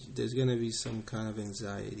hands, there's going to be some kind of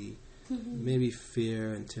anxiety maybe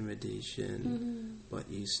fear, intimidation, but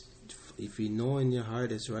if you know in your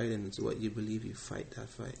heart it's right and it's what you believe, you fight that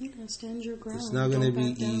fight. Yeah, stand your ground. It's not going to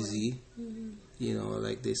be easy. You know,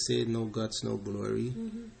 like they say, no guts, no glory.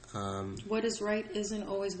 What is right isn't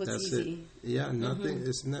always what's easy. Yeah, nothing.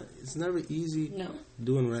 It's never easy. No.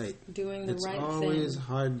 Doing right. Doing the right thing. It's always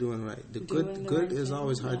hard doing right. The good is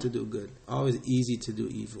always hard to do good. Always easy to do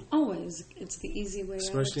evil. Always, it's the easy way.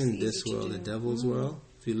 Especially in this world, the devil's world.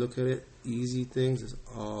 If you look at it, easy things is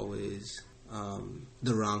always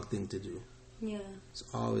the wrong thing to do. Yeah. It's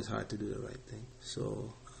always hard to do the right thing.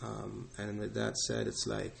 So, and with that said, it's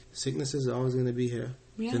like sickness is always going to be here.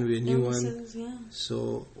 Yeah, it's going to be a new one. Yeah.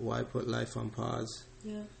 So why put life on pause?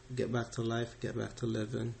 Yeah. Get back to life. Get back to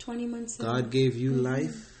living. 20 months. God gave you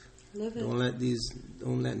life. Live it.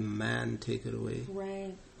 Don't let man take it away.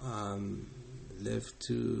 Right. Live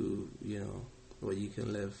to where you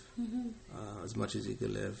can live as much as you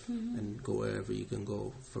can live, and go wherever you can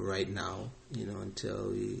go for right now. Until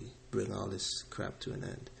we bring all this crap to an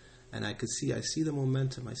end. And I see the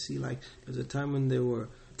momentum. I see there's a time when they were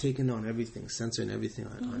taking on everything, censoring everything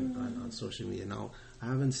on social media. Now, I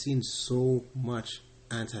haven't seen so much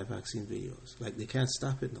anti-vaccine videos. They can't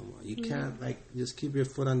stop it no more. You can't, just keep your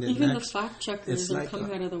foot on their necks. Even the fact checkers are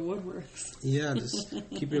coming out of the woodworks. Yeah, just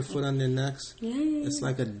keep your foot on their necks. It's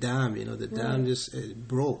like a dam, the dam it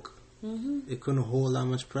broke. It couldn't hold that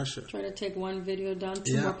much pressure. Try to take one video down,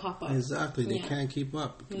 two more pop up. Exactly, they can't keep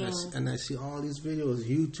up. No. And I see all these videos,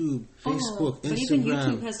 YouTube, Facebook, Instagram. But even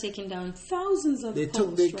YouTube has taken down thousands of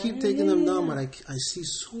posts. They keep taking them down, but I see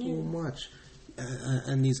so much.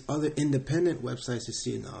 And these other independent websites you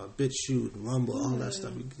see now, BitChute, Rumble, all that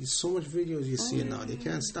stuff. So much videos you see now. They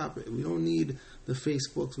can't stop it. We don't need the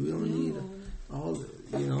Facebooks. We don't need all the,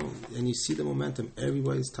 and you see the momentum.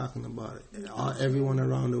 Everybody's talking about it. Everyone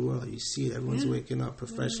around the world. You see it. Everyone's waking up.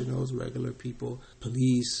 Professionals, regular people,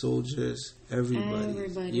 police, soldiers, everybody.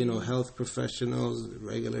 Health professionals,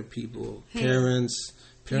 regular people, parents.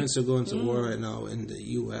 Parents are going to war right now in the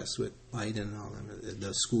U.S. with Biden and all that.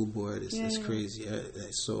 The school board is crazy.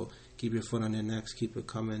 So keep your foot on your necks. Keep it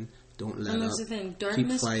coming. Don't let up. And that's the thing.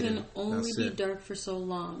 Darkness can only be dark for so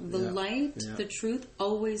long. The light, the truth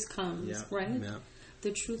always comes, right? Yeah.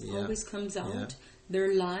 The truth always comes out. Yeah.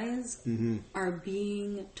 Their lies are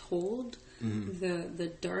being told.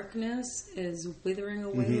 The darkness is withering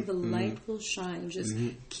away. The light will shine. Just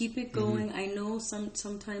keep it going. I know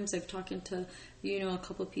sometimes I've talked to a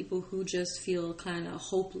couple of people who just feel kind of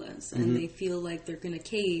hopeless and they feel like they're gonna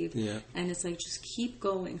cave. Yeah. And it's just keep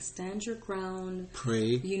going. Stand your ground.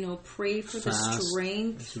 Pray. Pray for the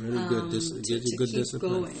strength. It's really good. Gives you good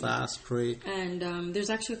discipline. Going. Fast, pray. And there's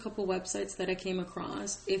actually a couple websites that I came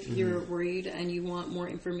across. If you're worried and you want more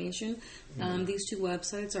information, these two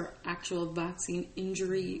websites are actual vaccine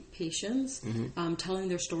injury patients telling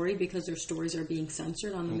their story because their stories are being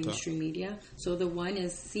censored on the mainstream media. So the one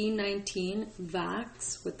is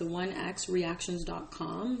C19Vax with the 1X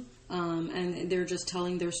reactions.com. And they're just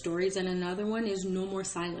telling their stories. And another one is No More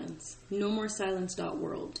Silence,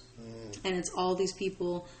 nomoresilence.world. And it's all these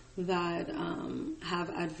people that have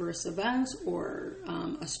adverse events or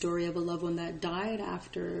a story of a loved one that died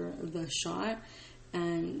after the shot.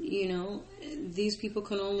 And, these people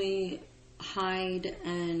can only hide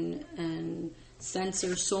and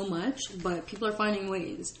censor so much, but people are finding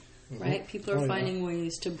ways. Right? People are finding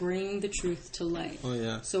ways to bring the truth to light. Oh,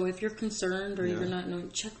 yeah. So if you're concerned or you're not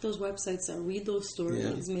knowing, check those websites out. Read those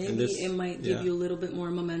stories. Yeah. Maybe it might give you a little bit more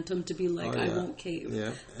momentum to be like, I won't cave.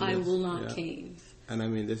 Yeah. I will not cave. And I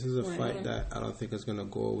mean, this is a fight that I don't think is going to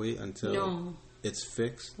go away until it's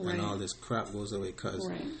fixed and all this crap goes away. Because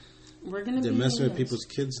they're messing with people's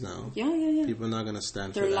kids now. Yeah. People are not going to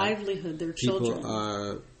stand for that. Their livelihood, their children. People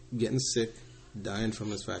are getting sick, dying from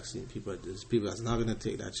this vaccine. There's people that's not going to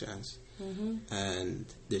take that chance, and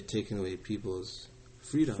they're taking away people's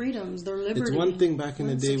freedoms, their liberty. It's one thing back in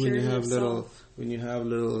the day when you have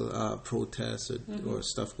little protests or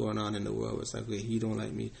stuff going on in the world. It's like, wait, he don't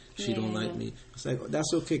like me, she don't like me. It's like,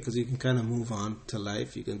 that's okay because you can kind of move on to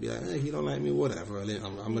life. You can be like, hey, he don't like me, whatever.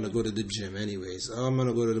 I'm going to go to the gym anyways. I'm going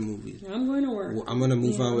to go to the movies. I'm going to work. I'm going to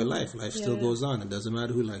move on with life. Life still goes on. It doesn't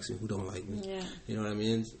matter who likes me, who don't like me. Yeah. You know what I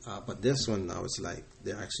mean? But this one now, it's like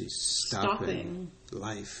they're actually stopping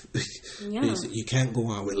life. You can't go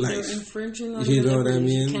on with life. They're infringing on you know what I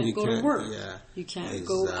mean? You can't go to work. Yeah. You can't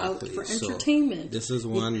go out for entertainment. So this is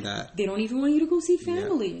one that they don't even want you to go see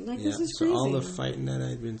family. This is crazy. So all the fighting that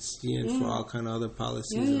I've been seeing for all kind of other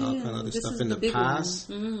policies and all kind of other stuff in the past,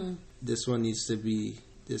 this one needs to be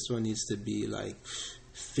like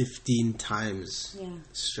 15 times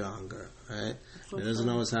stronger, right? It doesn't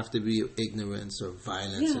always have to be ignorance or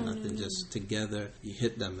violence or nothing. Just together, you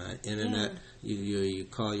hit them, man. Internet, you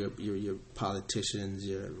call your politicians,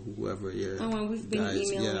 your whoever, your guys,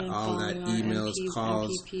 all that, emails, MPs,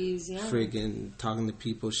 calls, friggin' talking to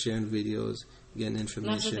people, sharing videos, getting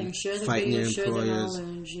information, fighting your employers,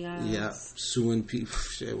 suing people,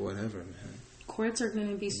 shit, whatever, man. Courts are going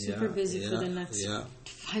to be super busy for the next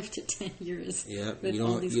 5 to 10 years. Yeah,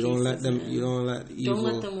 you don't let them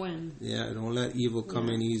win. Yeah, don't let evil come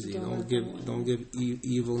in easy. Don't give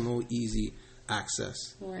evil no easy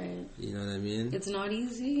access. Right. You know what I mean? It's not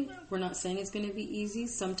easy. We're not saying it's going to be easy.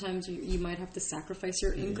 Sometimes you might have to sacrifice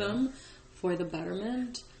your income for the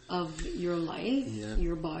betterment of your life,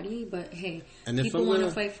 your body, but hey, and people want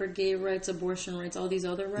to fight for gay rights, abortion rights, all these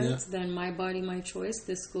other rights, then my body, my choice,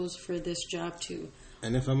 this goes for this job too.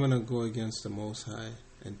 And if I'm going to go against the Most High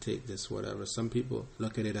and take this whatever, some people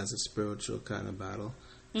look at it as a spiritual kind of battle.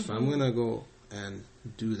 If I'm going to go and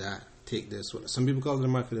do that, take this, some people call it the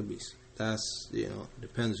mark of the beast. That's,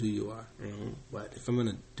 depends who you are. But if I'm going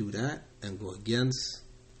to do that and go against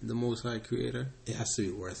the Most High Creator, it has to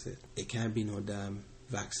be worth it. It can't be no damn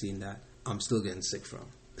vaccine that I'm still getting sick from.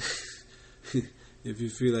 If you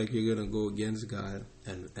feel like you're gonna go against God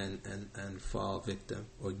and fall victim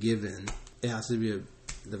or give in, it has to be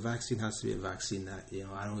the vaccine has to be a vaccine that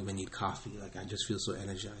I don't even need coffee. Like, I just feel so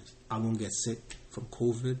energized. I won't get sick from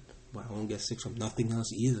COVID, but I won't get sick from nothing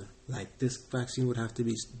else either. Like, this vaccine would have to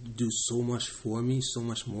do so much for me, so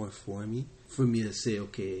much more for me to say,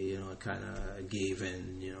 okay, I kind of gave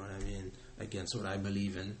in, you know what I mean, against what I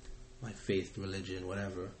believe in. My faith, religion,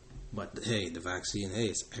 whatever. But hey, the vaccine,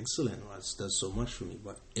 it's excellent. It does so much for me.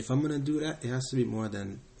 But if I'm going to do that, it has to be more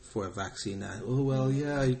than for a vaccine that,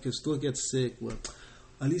 you can still get sick. Well,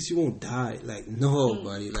 at least you won't die. Like, no,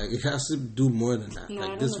 buddy. Like, it has to do more than that. No,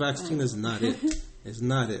 like, this vaccine is not it. It's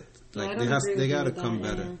not it. Like, they got to come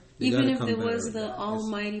better. Even if it was the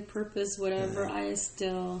almighty purpose, whatever, I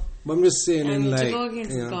still... But I'm just saying, to go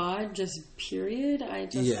against God, just period, I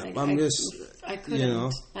couldn't.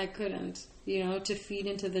 I couldn't. To feed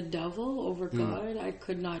into the devil over God, I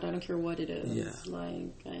could not. I don't care what it is. Yeah.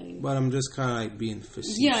 But I'm just kind of like being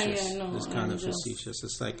facetious. It's kind of facetious.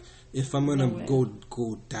 It's like, if I'm going to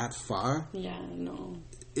go that far...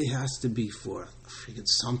 It has to be for freaking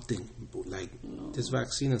something. Like, this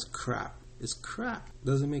vaccine is crap. It's crap.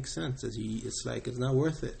 Doesn't make sense. It's like, it's not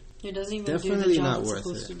worth it. It doesn't even do the job it's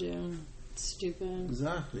supposed to do. It's stupid.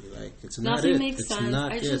 Exactly. Like, it's nothing not it. Makes sense.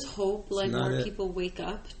 I just hope more people wake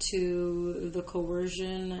up to the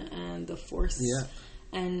coercion and the force. Yeah.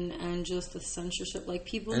 And just the censorship. Like,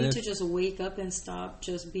 people need to just wake up and stop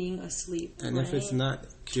just being asleep. And if it's not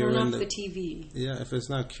curing turn off the TV. Yeah, if it's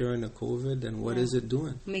not curing the COVID, then what is it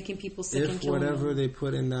doing? Making people sick and killing whatever them. They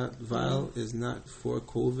put in that vial is not for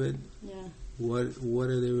COVID, what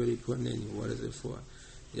are they really putting in you? What is it for?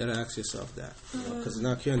 You gotta ask yourself that. Because it's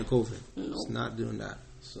not curing the COVID. It's not doing that.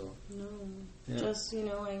 So just,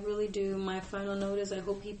 I really do. My final note is I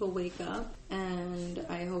hope people wake up, and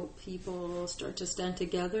I hope people start to stand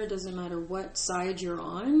together. It doesn't matter what side you're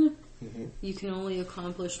on. You can only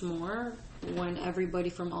accomplish more when everybody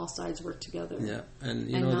from all sides work together. Yeah, and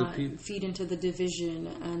not feed into the division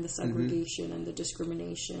and the segregation and the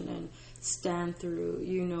discrimination, and stand through,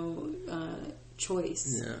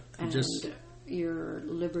 choice and your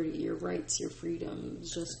liberty, your rights, your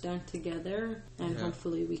freedoms. Just stand together, and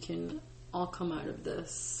hopefully we can all come out of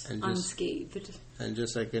this unscathed. And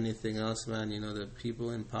just like anything else, man, the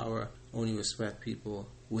people in power only respect people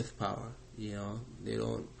with power. They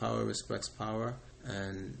don't. Power respects power.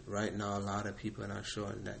 And right now, a lot of people are not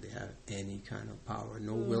showing that they have any kind of power.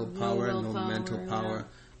 No willpower, no mental power,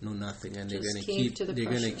 no nothing. And they're gonna keep.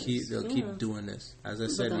 They'll keep doing this. As I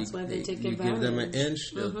said, you give them an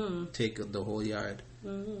inch, they'll take the whole yard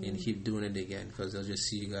and keep doing it again, because they'll just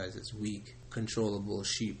see you guys as weak, controllable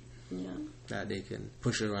sheep that they can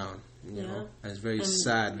push around. And it's very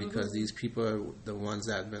sad, because these people are the ones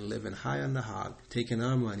that have been living high on the hog, taking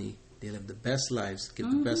our money. They live the best lives, give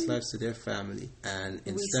the best lives to their family, and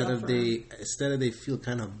instead of they feel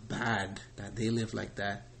kind of bad that they live like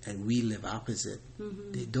that and we live opposite,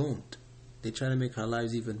 they don't. They try to make our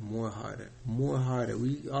lives even more harder.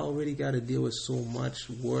 We already got to deal with so much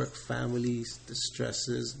work, families, the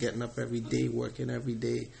stresses, getting up every day, working every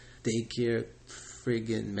day, daycare,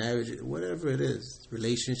 friggin' marriage, whatever it is,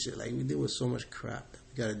 relationship. Like, we deal with so much crap that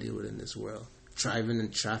we got to deal with in this world. Driving in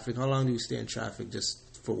traffic. How long do you stay in traffic just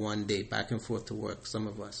for one day, back and forth to work? Some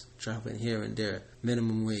of us traveling here and there,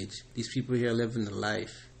 minimum wage. These people here living the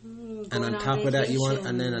life, and on top of that, you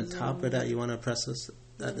want to oppress us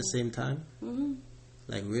at the same time.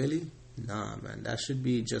 Like, really? Nah, man. That should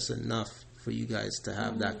be just enough for you guys to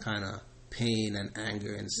have that kind of pain and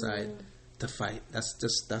anger inside to fight.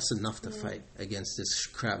 That's enough to fight against this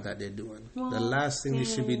crap that they're doing. Well, the last thing we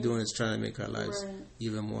should be doing is trying to make our lives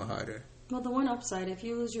even more harder. Well, the one upside, if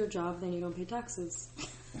you lose your job, then you don't pay taxes.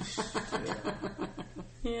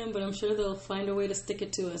 Yeah, but I'm sure they'll find a way to stick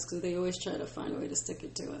it to us, because they always try to find a way to stick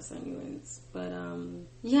it to us anyways. But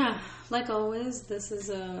yeah, like always, this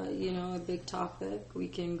is a big topic. We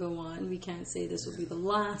can go on. We can't say this will be the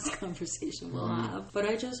last conversation we'll have. But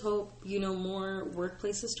I just hope, more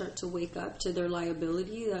workplaces start to wake up to their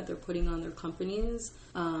liability that they're putting on their companies.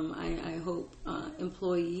 I hope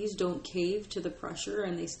employees don't cave to the pressure,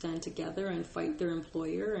 and they stand together and fight their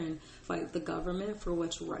employer and fight the government for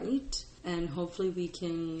what's right. And hopefully we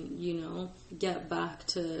can, get back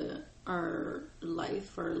to our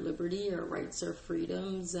life, our liberty, our rights, our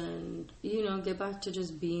freedoms, and, get back to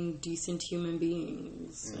just being decent human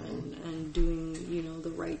beings and doing,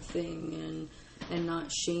 the right thing and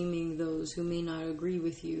not shaming those who may not agree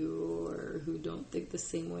with you or who don't think the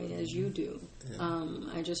same way as you do. Yeah.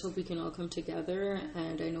 I just hope we can all come together,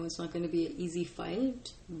 and I know it's not going to be an easy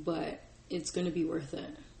fight, but it's going to be worth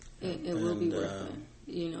it. It will be worth it.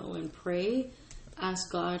 And pray,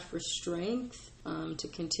 ask God for strength to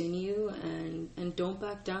continue, and don't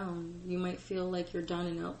back down. You might feel like you're down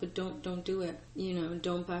and out, but don't do it.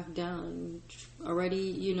 Don't back down.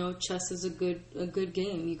 Already, chess is a good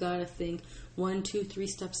game. You gotta think 1, 2, 3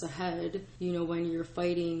 steps ahead. When you're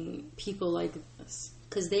fighting people like this,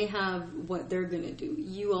 because they have what they're gonna do.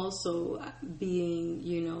 You also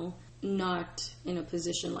being, not in a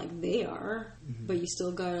position like they are, but you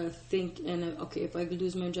still gotta think, and okay, if I could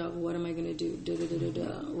lose my job, what am I gonna do?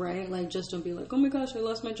 Right? Like, just don't be like, oh my gosh, I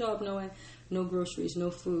lost my job. No groceries, no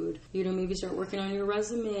food. Maybe start working on your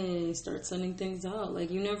resume, start sending things out. Like,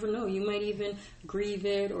 you never know. You might even grieve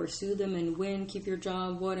it or sue them and win, keep your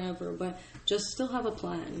job, whatever. But just still have a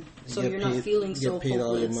plan, so you're not feeling so hopeless. Get paid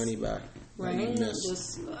all your money back, right?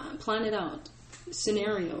 Just plan it out.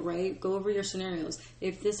 Scenario, right? Go over your scenarios.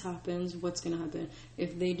 If this happens, what's going to happen?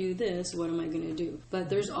 If they do this, what am I going to do? But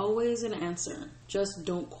there's always an answer. Just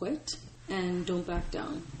don't quit and don't back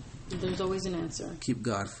down. There's always an answer. Keep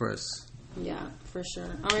God first. Yeah, for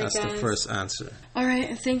sure. All right, That's guys. the first answer. All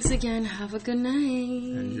right, thanks again. Have a good night.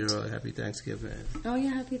 Enjoy. Happy Thanksgiving. Oh, yeah,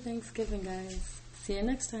 happy Thanksgiving, guys. See you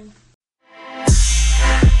next time.